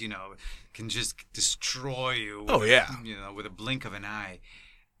guy, can just destroy you. Oh, yeah. With a blink of an eye.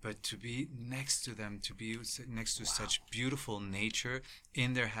 But to be next to them, to be next to such beautiful nature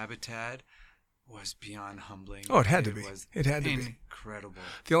in their habitat, was beyond humbling. Oh, it had to be. Was It had to be. incredible.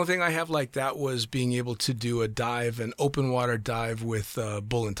 The only thing I have like that was being able to do an open water dive with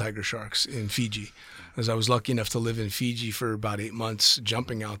bull and tiger sharks in Fiji. As I was lucky enough to live in Fiji for about 8 months,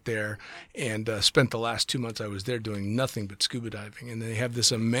 jumping out there, and spent the last 2 months I was there doing nothing but scuba diving. And they have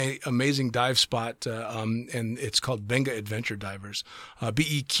this amazing dive spot, and it's called Benga Adventure Divers,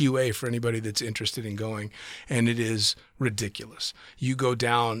 BEQA for anybody that's interested in going. And it is ridiculous. You go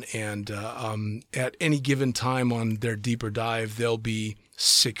down, and at any given time on their deeper dive, there'll be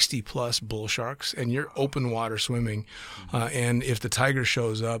 60 plus bull sharks, and you're open water swimming. And if the tiger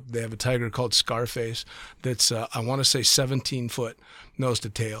shows up, they have a tiger called Scarface that's, I want to say 17 foot nose to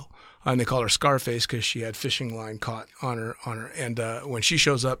tail. And they call her Scarface because she had fishing line caught on her. And when she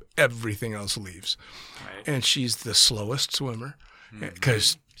shows up, everything else leaves. Right. And she's the slowest swimmer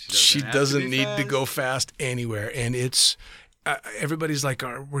because She she doesn't have to doesn't be need to fast. go fast anywhere. And it's, everybody's like,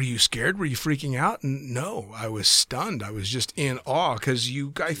 were you scared? Were you freaking out? And no, I was stunned. I was just in awe because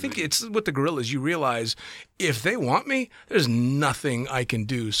I think it's with the gorillas. You realize if they want me, there's nothing I can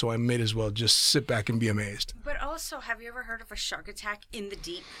do. So I may as well just sit back and be amazed. But also, have you ever heard of a shark attack in the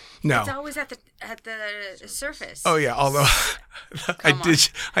deep? No. It's always at the surface. Oh yeah, although I Come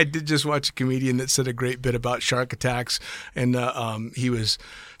did just watch a comedian that said a great bit about shark attacks, and he was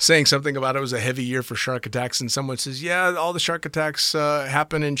saying something about it was a heavy year for shark attacks, and someone says, yeah, all the shark attacks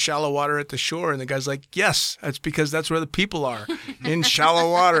happen in shallow water at the shore, and the guy's like, yes, that's because that's where the people are, in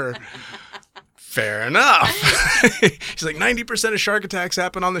shallow water. Fair enough. He's like, 90% of shark attacks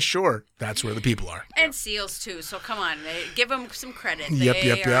happen on the shore. That's where the people are. And seals too. So come on, give them some credit. Yep, They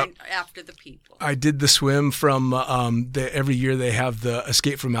yep, are yep. after the people. I did the swim from every year they have the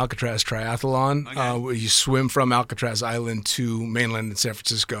Escape from Alcatraz triathlon, where you swim from Alcatraz Island to mainland in San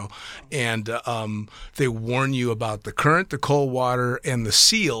Francisco, and they warn you about the current, the cold water, and the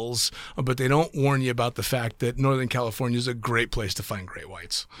seals, but they don't warn you about the fact that Northern California is a great place to find great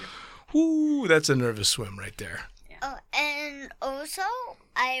whites. Whoo, that's a nervous swim right there. Oh, and also,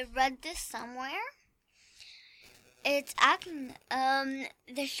 I read this somewhere. It's acting.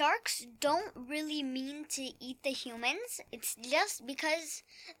 The sharks don't really mean to eat the humans. It's just because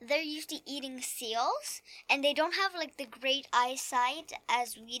they're used to eating seals, and they don't have like the great eyesight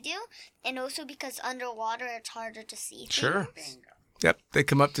as we do, and also because underwater it's harder to see things. Sure. Yep, they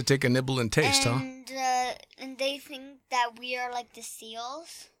come up to take a nibble and taste, huh? And they think that we are like the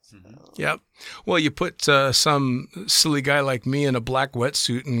seals. Yep. Well, you put some silly guy like me in a black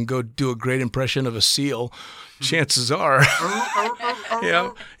wetsuit and go do a great impression of a seal. Chances are,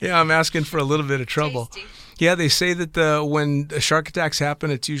 yeah, I'm asking for a little bit of trouble. Tasty. Yeah, they say that when shark attacks happen,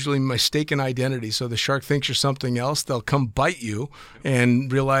 it's usually mistaken identity. So the shark thinks you're something else. They'll come bite you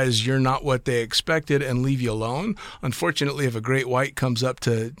and realize you're not what they expected and leave you alone. Unfortunately, if a great white comes up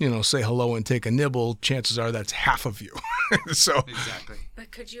to, say hello and take a nibble, chances are that's half of you. So Exactly.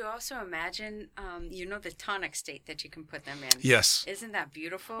 But could you also imagine, the tonic state that you can put them in? yes. Isn't that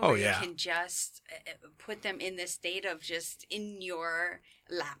beautiful? Oh, Where yeah. You can just put them in this state of just in your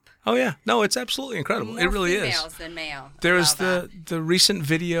lap. Oh, yeah. No, it's absolutely incredible. More It really is. females than male. There was allow the recent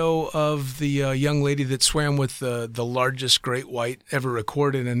video of the young lady that swam with the largest great white ever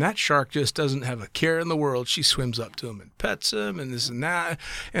recorded, and that shark just doesn't have a care in the world. She swims up to him and pets him and this and that.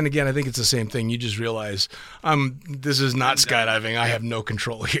 And again, I think it's the same thing. You just realize this is not skydiving. I have no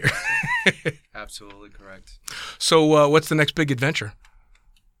control here. Absolutely correct. So what's the next big adventure?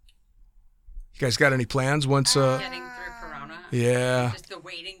 You guys got any plans once? Getting through Corona. Yeah. Just the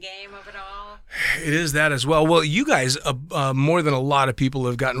waiting game of it all. It is that as well. Well, you guys, more than a lot of people,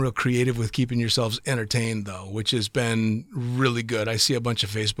 have gotten real creative with keeping yourselves entertained, though, which has been really good. I see a bunch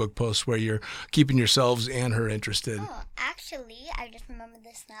of Facebook posts where you're keeping yourselves and her interested. Oh, actually, I just remember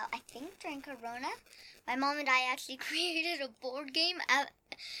this now. I think during Corona, my mom and I actually created a board game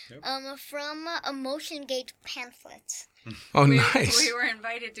from Emotion Gate pamphlets. Oh, We nice. were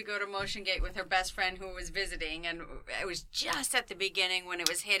invited to go to Motion Gate with her best friend who was visiting, and it was just at the beginning when it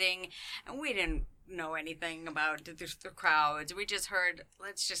was hitting, and we didn't know anything about the crowds. We just heard,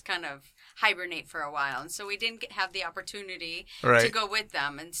 let's just kind of hibernate for a while, and so we didn't have the opportunity to Right. go with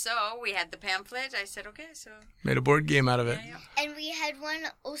them, and so we had the pamphlet. I said, okay, so Made a board game out of it. yeah. And we had one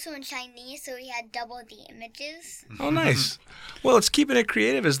also in Chinese, so we had double the images. Oh, nice. Well, it's keeping it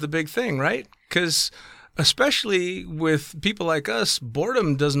creative is the big thing, right? Because especially with people like us,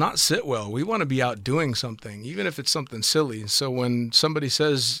 boredom does not sit well. We want to be out doing something, even if it's something silly. So when somebody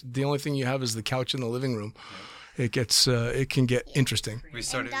says the only thing you have is the couch in the living room, it can get interesting. We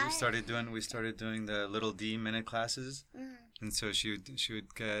started doing the Little D minute classes, and so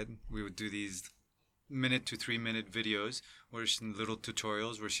we would do these minute to 3 minute videos where little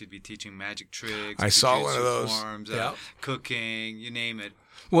tutorials where she'd be teaching magic tricks. I saw one of those. Forms, cooking, you name it.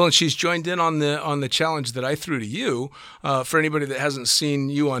 Well, and she's joined in on the challenge that I threw to you. For anybody that hasn't seen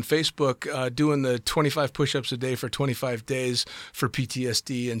you on Facebook, doing the 25 push-ups a day for 25 days for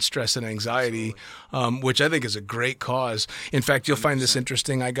PTSD and stress and anxiety, which I think is a great cause. In fact, you'll find this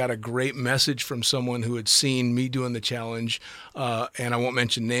interesting. I got a great message from someone who had seen me doing the challenge, and I won't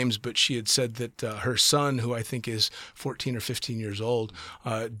mention names, but she had said that her son, who I think is 14 or 15 years old,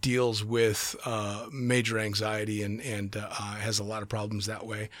 deals with major anxiety and has a lot of problems that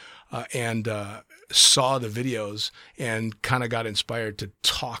way. And saw the videos and kind of got inspired to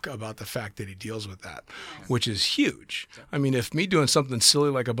talk about the fact that he deals with that, which is huge. I mean, if me doing something silly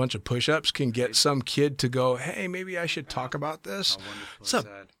like a bunch of push-ups can get some kid to go, hey, maybe I should talk about this, it's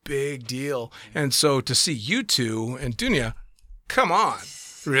a big deal. And so to see you two and Dunya, come on,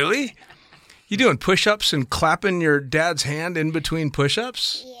 really? You doing push-ups and clapping your dad's hand in between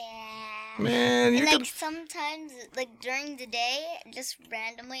push-ups? Yeah. Man, you're like sometimes, like during the day, just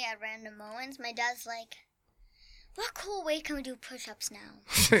randomly at random moments, my dad's like, "What cool way can we do push-ups now?"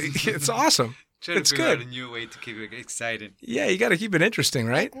 It's awesome. It's figure out a new way to keep it exciting. Yeah, you got to keep it interesting,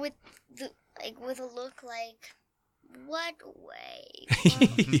 right? With a look like, what way?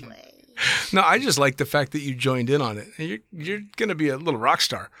 What way? No, I just like the fact that you joined in on it. You're gonna be a little rock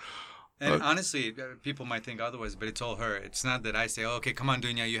star. And honestly, people might think otherwise, but it's all her. It's not that I say, oh, okay, come on,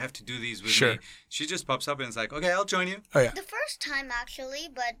 Dunya, you have to do these with me. She just pops up and is like, okay, I'll join you. Oh, yeah. The first time, actually,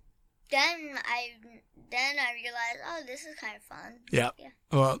 but then I realized, oh, this is kind of fun. Yeah.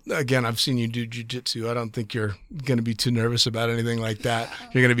 Well, again, I've seen you do jiu-jitsu. I don't think you're going to be too nervous about anything like that.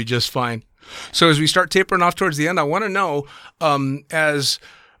 You're going to be just fine. So as we start tapering off towards the end, I want to know, as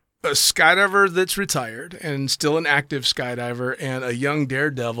a skydiver that's retired and still an active skydiver and a young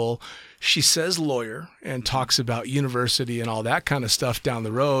daredevil, she says lawyer and talks about university and all that kind of stuff down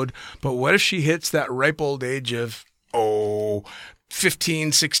the road. But what if she hits that ripe old age of,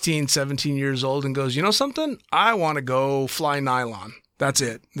 15, 16, 17 years old and goes, you know something? I want to go fly nylon. That's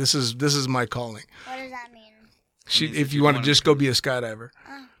it. This is my calling. What does that mean? If you want to just go be a skydiver.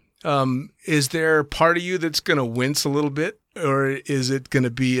 Is there part of you that's going to wince a little bit, or is it going to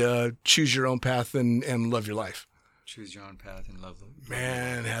be choose your own path and love your life? Choose your own path and love them.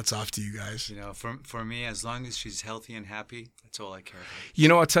 Man, hats off to you guys. You know, for me, as long as she's healthy and happy, that's all I care about. You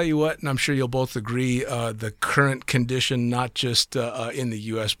know, I'll tell you what, and I'm sure you'll both agree, the current condition, not just in the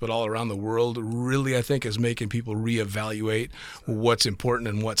U.S., but all around the world, really, I think, is making people reevaluate what's important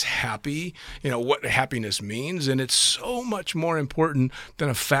and what's happy, what happiness means. And it's so much more important than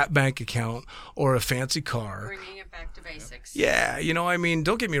a fat bank account or a fancy car. Bringing it back to basics. Yeah, I mean,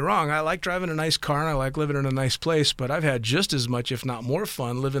 don't get me wrong. I like driving a nice car and I like living in a nice place, but I've had just as much, if not more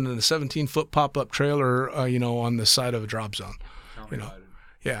fun, living in a 17-foot pop-up trailer, on the side of a drop zone.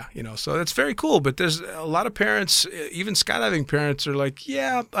 Yeah, so that's very cool. But there's a lot of parents, even skydiving parents, are like,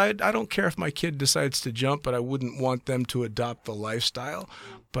 yeah, I don't care if my kid decides to jump, but I wouldn't want them to adopt the lifestyle.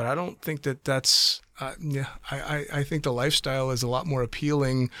 But I don't think that I think the lifestyle is a lot more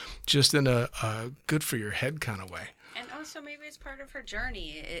appealing, just in a good for your head kind of way. And also maybe it's part of her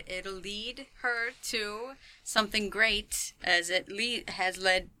journey. It'll lead her to something great, as it has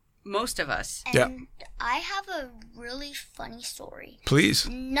led most of us. And I have a really funny story. Please.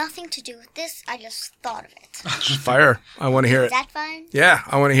 Nothing to do with this. I just thought of it. Fire. I want to hear it. Is that fine? Yeah,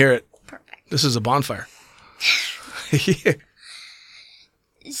 I want to hear it. Perfect. This is a bonfire.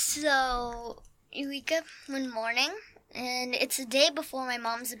 So, you wake up one morning, and it's the day before my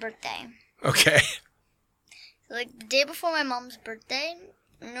mom's birthday. Okay. The day before my mom's birthday,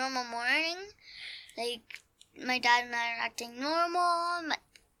 normal morning, my dad and I are acting normal.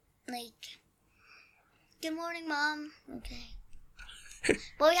 Good morning, Mom. Okay.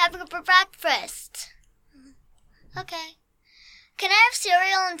 What are we having for breakfast? Okay. Can I have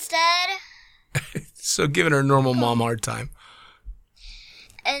cereal instead? So giving her normal mom hard time.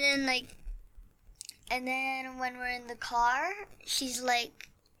 And then when we're in the car, she's like,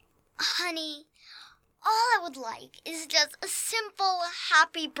 honey, all I would like is just a simple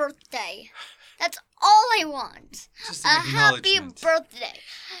happy birthday. That's all I want. Just a happy birthday.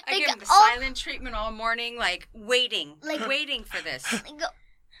 I give the silent treatment all morning, waiting for this.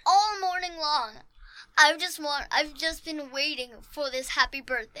 All morning long. I've just been waiting for this happy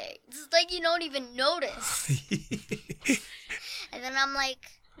birthday. It's like you don't even notice. And then I'm like,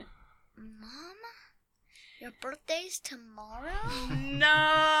 Mom, your birthday's tomorrow? No.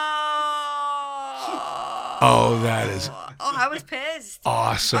 Oh, that is Oh, I was pissed.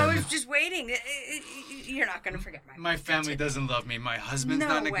 awesome. I was just waiting. You're not going to forget My family doesn't love me. My husband's No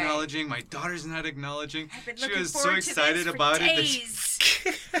not way. acknowledging. My daughter's not acknowledging. I've been She looking was so forward to excited this for about it. days.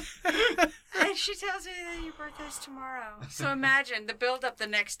 And she tells me that your birthday's tomorrow. So imagine the build up the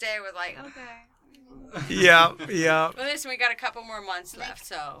next day was like, okay. Yeah. Well, listen, we got a couple more months left,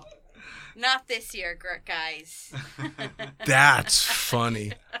 so not this year, guys. That's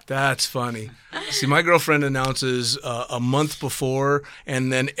funny. That's funny. See, my girlfriend announces a month before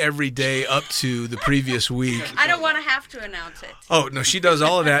and then every day up to the previous week. I don't want to have to announce it. Oh, no, she does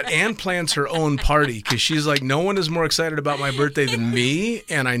all of that and plans her own party because she's like, no one is more excited about my birthday than me,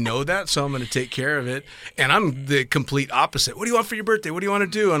 and I know that, so I'm going to take care of it. And I'm the complete opposite. What do you want for your birthday? What do you want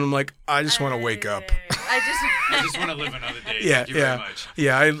to do? And I'm like, I just want to wake up. I just want to live another day. Yeah, Thank you very much.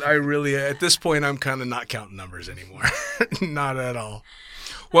 Yeah, I really, at this point, I'm kind of not counting numbers anymore. Not at all.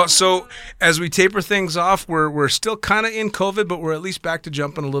 Well, so as we taper things off, we're still kind of in COVID, but we're at least back to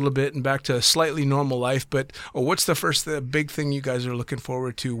jumping a little bit and back to a slightly normal life. But what's the big thing you guys are looking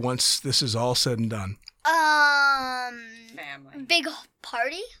forward to once this is all said and done? Family. Big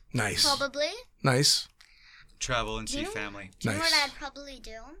party, Nice. probably. Nice. Travel and see family. Do you know Nice. what I'd probably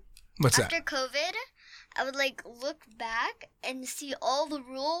do? What's After that? COVID, I would like look back and see all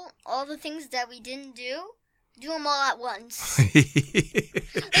the things that we didn't do them all at once. Like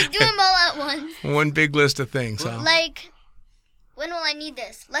do them all at once. One big list of things, huh? Like, when will I need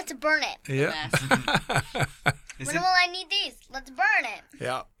this? Let's burn it. Yeah. When will I need these? Let's burn it.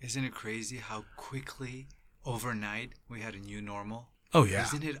 Yeah. Isn't it crazy how quickly overnight we had a new normal? Oh, yeah.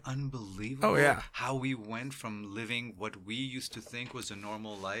 Isn't it unbelievable? Oh, yeah. How we went from living what we used to think was a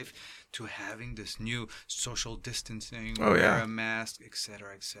normal life to having this new social distancing, Oh, wear yeah. a mask,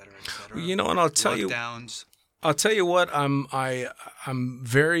 etc., etc., etc. You know, and I'll tell you, Lockdowns. I'll tell you what, I'm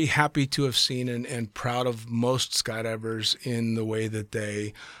very happy to have seen and proud of most skydivers in the way that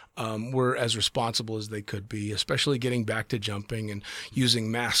they were as responsible as they could be, especially getting back to jumping and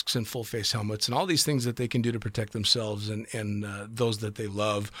using masks and full face helmets and all these things that they can do to protect themselves and those that they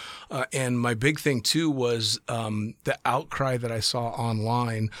love. And my big thing too was the outcry that I saw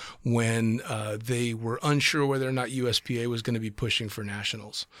online when they were unsure whether or not USPA was going to be pushing for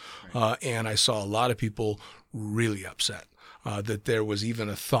nationals. And I saw a lot of people really upset. That there was even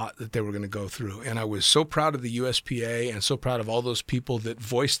a thought that they were going to go through. And I was so proud of the USPA and so proud of all those people that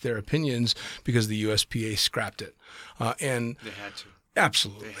voiced their opinions because the USPA scrapped it. And They had to.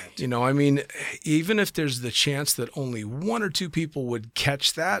 absolutely. You know, I mean, even if there's the chance that only one or two people would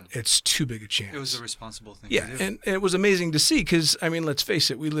catch that, it's too big a chance. It was a responsible thing Yeah, to do. and it was amazing to see because, I mean, let's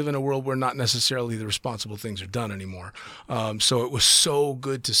face it, we live in a world where not necessarily the responsible things are done anymore. So it was so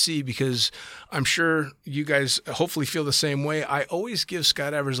good to see because I'm sure you guys hopefully feel the same way. I always give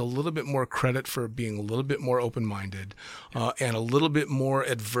skydivers a little bit more credit for being a little bit more open-minded and a little bit more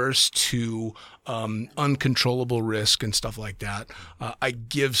adverse to uncontrollable risk and stuff like that. I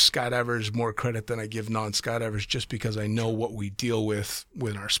give skydivers more credit than I give non-skydivers just because I know what we deal with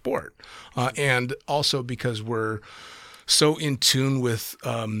our sport. And also because we're so in tune with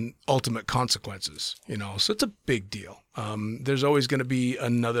ultimate consequences, you know, so it's a big deal. There's always going to be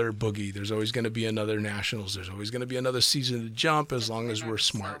another boogie. There's always going to be another nationals. There's always going to be another season to jump as long as we're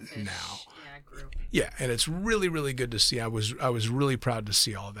smart now. Yeah, and it's really, really good to see. I was really proud to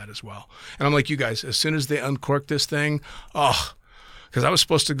see all of that as well. And I'm like you guys, as soon as they uncorked this thing, because I was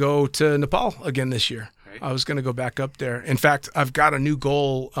supposed to go to Nepal again this year. Right. I was going to go back up there. In fact, I've got a new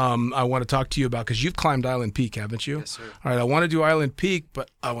goal I want to talk to you about because you've climbed Island Peak, haven't you? Yes, sir. All right, I want to do Island Peak, but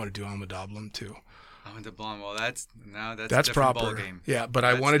I want to do Alma Dablam too. Well, that's a different proper. ball game. Yeah, but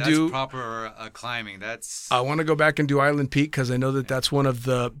I want to do proper climbing. I want to go back and do Island Peak because I know that that's one of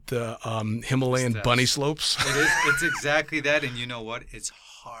the Himalayan bunny slopes. It is. It's exactly that, and you know what? It's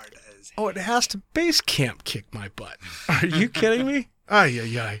hard as. Oh, it has to base camp kick my butt. Are you kidding me? Ay,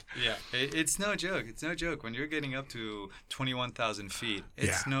 ay, ay. Yeah, it's no joke. It's no joke. When you're getting up to 21,000 feet,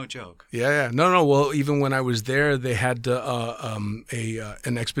 it's no joke. Yeah. No. Well, even when I was there, they had an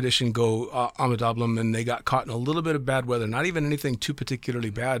expedition go Alma Dablam, and they got caught in a little bit of bad weather. Not even anything too particularly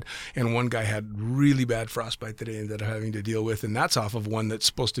bad. And one guy had really bad frostbite that he ended up having to deal with, and that's off of one that's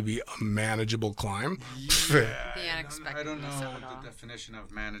supposed to be a manageable climb. Yeah. The unexpected. I don't know the definition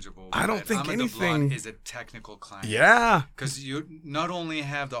of manageable. I don't think Alma anything Dablam is a technical climb. Yeah. Because you not not only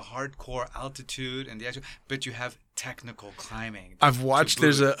have the hardcore altitude and the actual, but you have technical climbing. I've watched, to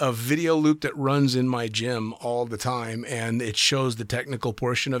there's boot. a video loop that runs in my gym all the time, and it shows the technical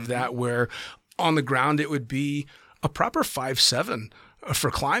portion of that where on the ground it would be a proper 5.7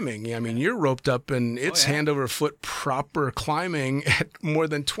 for climbing. I mean, you're roped up and it's hand over foot proper climbing at more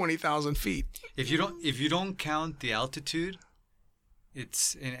than 20,000 feet. If you don't count the altitude,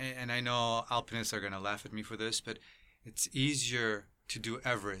 it's and I know alpinists are going to laugh at me for this, but it's easier to do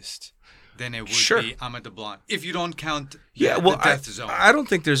Everest than it would be Amet de Blanc if you don't count the death zone. I don't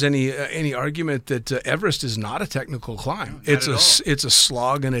think there's any argument that Everest is not a technical climb. No, it's a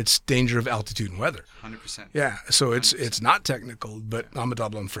slog and it's danger of altitude and weather. 100%. Yeah, so it's not technical, but Amet de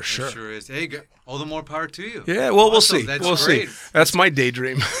Blanc for sure. It sure is. Hey, all the more power to you. Yeah, well, we'll see. That's we'll great. see. That's my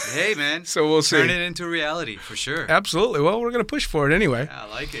daydream. Hey, man. So we'll see. Turn it into reality for sure. Absolutely. Well, we're going to push for it anyway. Yeah, I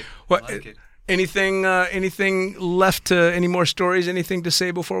like it. What? I like it. Anything left? Any more stories? Anything to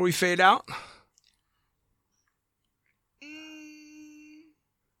say before we fade out?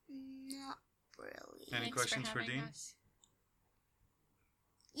 Not really. Any Thanks questions for having Dean? us.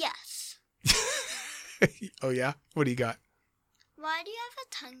 Yes. Oh yeah. What do you got? Why do you have a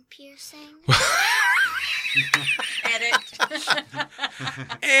tongue piercing?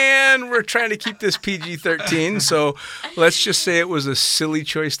 Edit. And we're trying to keep this PG-13, so let's just say it was a silly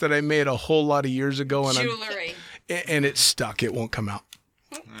choice that I made a whole lot of years ago, and Jewelry. it's stuck. It won't come out.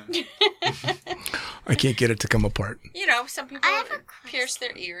 I can't get it to come apart. You know, some people I have a pierce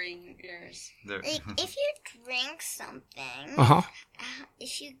their ears. Like, if you drink something, Uh-huh.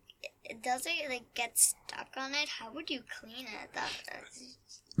 does it like get stuck on it? How would you clean it?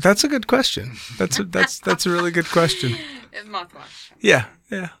 That's a good question. That's a really good question. It's mouthwash. Yeah.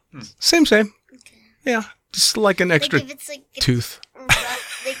 Same. Okay. Yeah. Just like an extra Like if it's like tooth.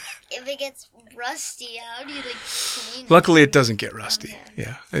 like if it gets rusty, how do you like clean it? Luckily, it doesn't get rusty. Okay.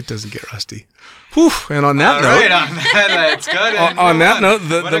 Yeah, it doesn't get rusty. Whew. And on that All note, right, on that, let's go. On that note, what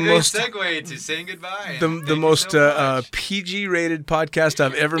the a great most segue to saying goodbye. the most PG-rated podcast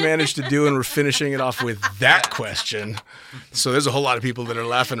I've ever managed to do, and we're finishing it off with that question. So there's a whole lot of people that are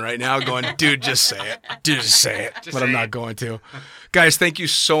laughing right now, going, "Dude, just say it. Dude, just say it." But I'm not going to. Guys, thank you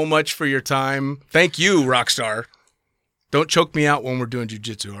so much for your time. Thank you, Rockstar. Don't choke me out when we're doing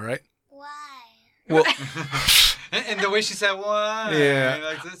jiu-jitsu, all right? Why? Well, and the way she said, "Why?" Yeah.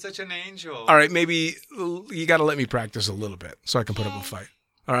 Like, that's such an angel. all right, maybe you got to let me practice a little bit so I can put up a fight.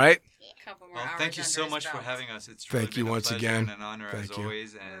 All right? Couple more Well, hours thank you so under his much for belt. having us. It's Thank you been a once pleasure again. and an honor Thank as you.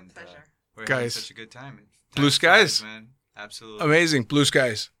 always. And pleasure. we're having Guys. such a good time. Blue Time skies. flies, man. Absolutely. Amazing. Blue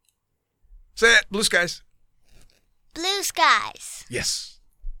skies. Say it. Blue skies. Blue skies. Yes.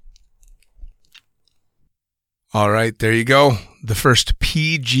 All right, there you go. The first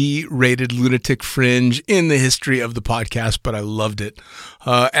PG-rated Lunatic Fringe in the history of the podcast, but I loved it.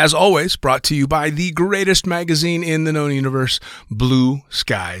 As always, brought to you by the greatest magazine in the known universe, Blue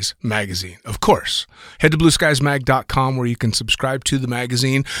Skies Magazine. Of course, head to blueskiesmag.com where you can subscribe to the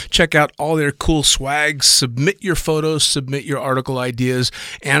magazine, check out all their cool swags, submit your photos, submit your article ideas,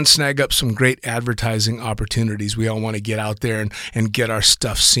 and snag up some great advertising opportunities. We all want to get out there and get our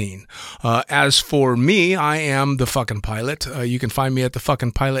stuff seen. As for me, I am the fucking pilot. You can find me at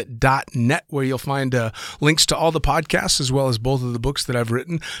thefuckingpilot.net where you'll find links to all the podcasts as well as both of the books that I've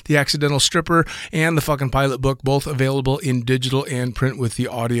written, The Accidental Stripper and The Fucking Pilot Book, both available in digital and print with the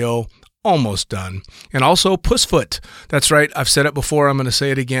audio almost done. And also Pussfoot. That's right. I've said it before. I'm going to say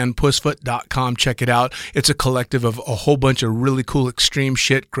it again. Pussfoot.com. Check it out. It's a collective of a whole bunch of really cool extreme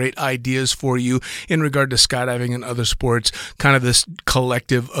shit, great ideas for you in regard to skydiving and other sports, kind of this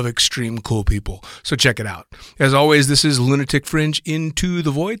collective of extreme cool people. So check it out. As always, this is Lunatic Fringe Into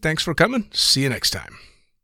the Void. Thanks for coming. See you next time.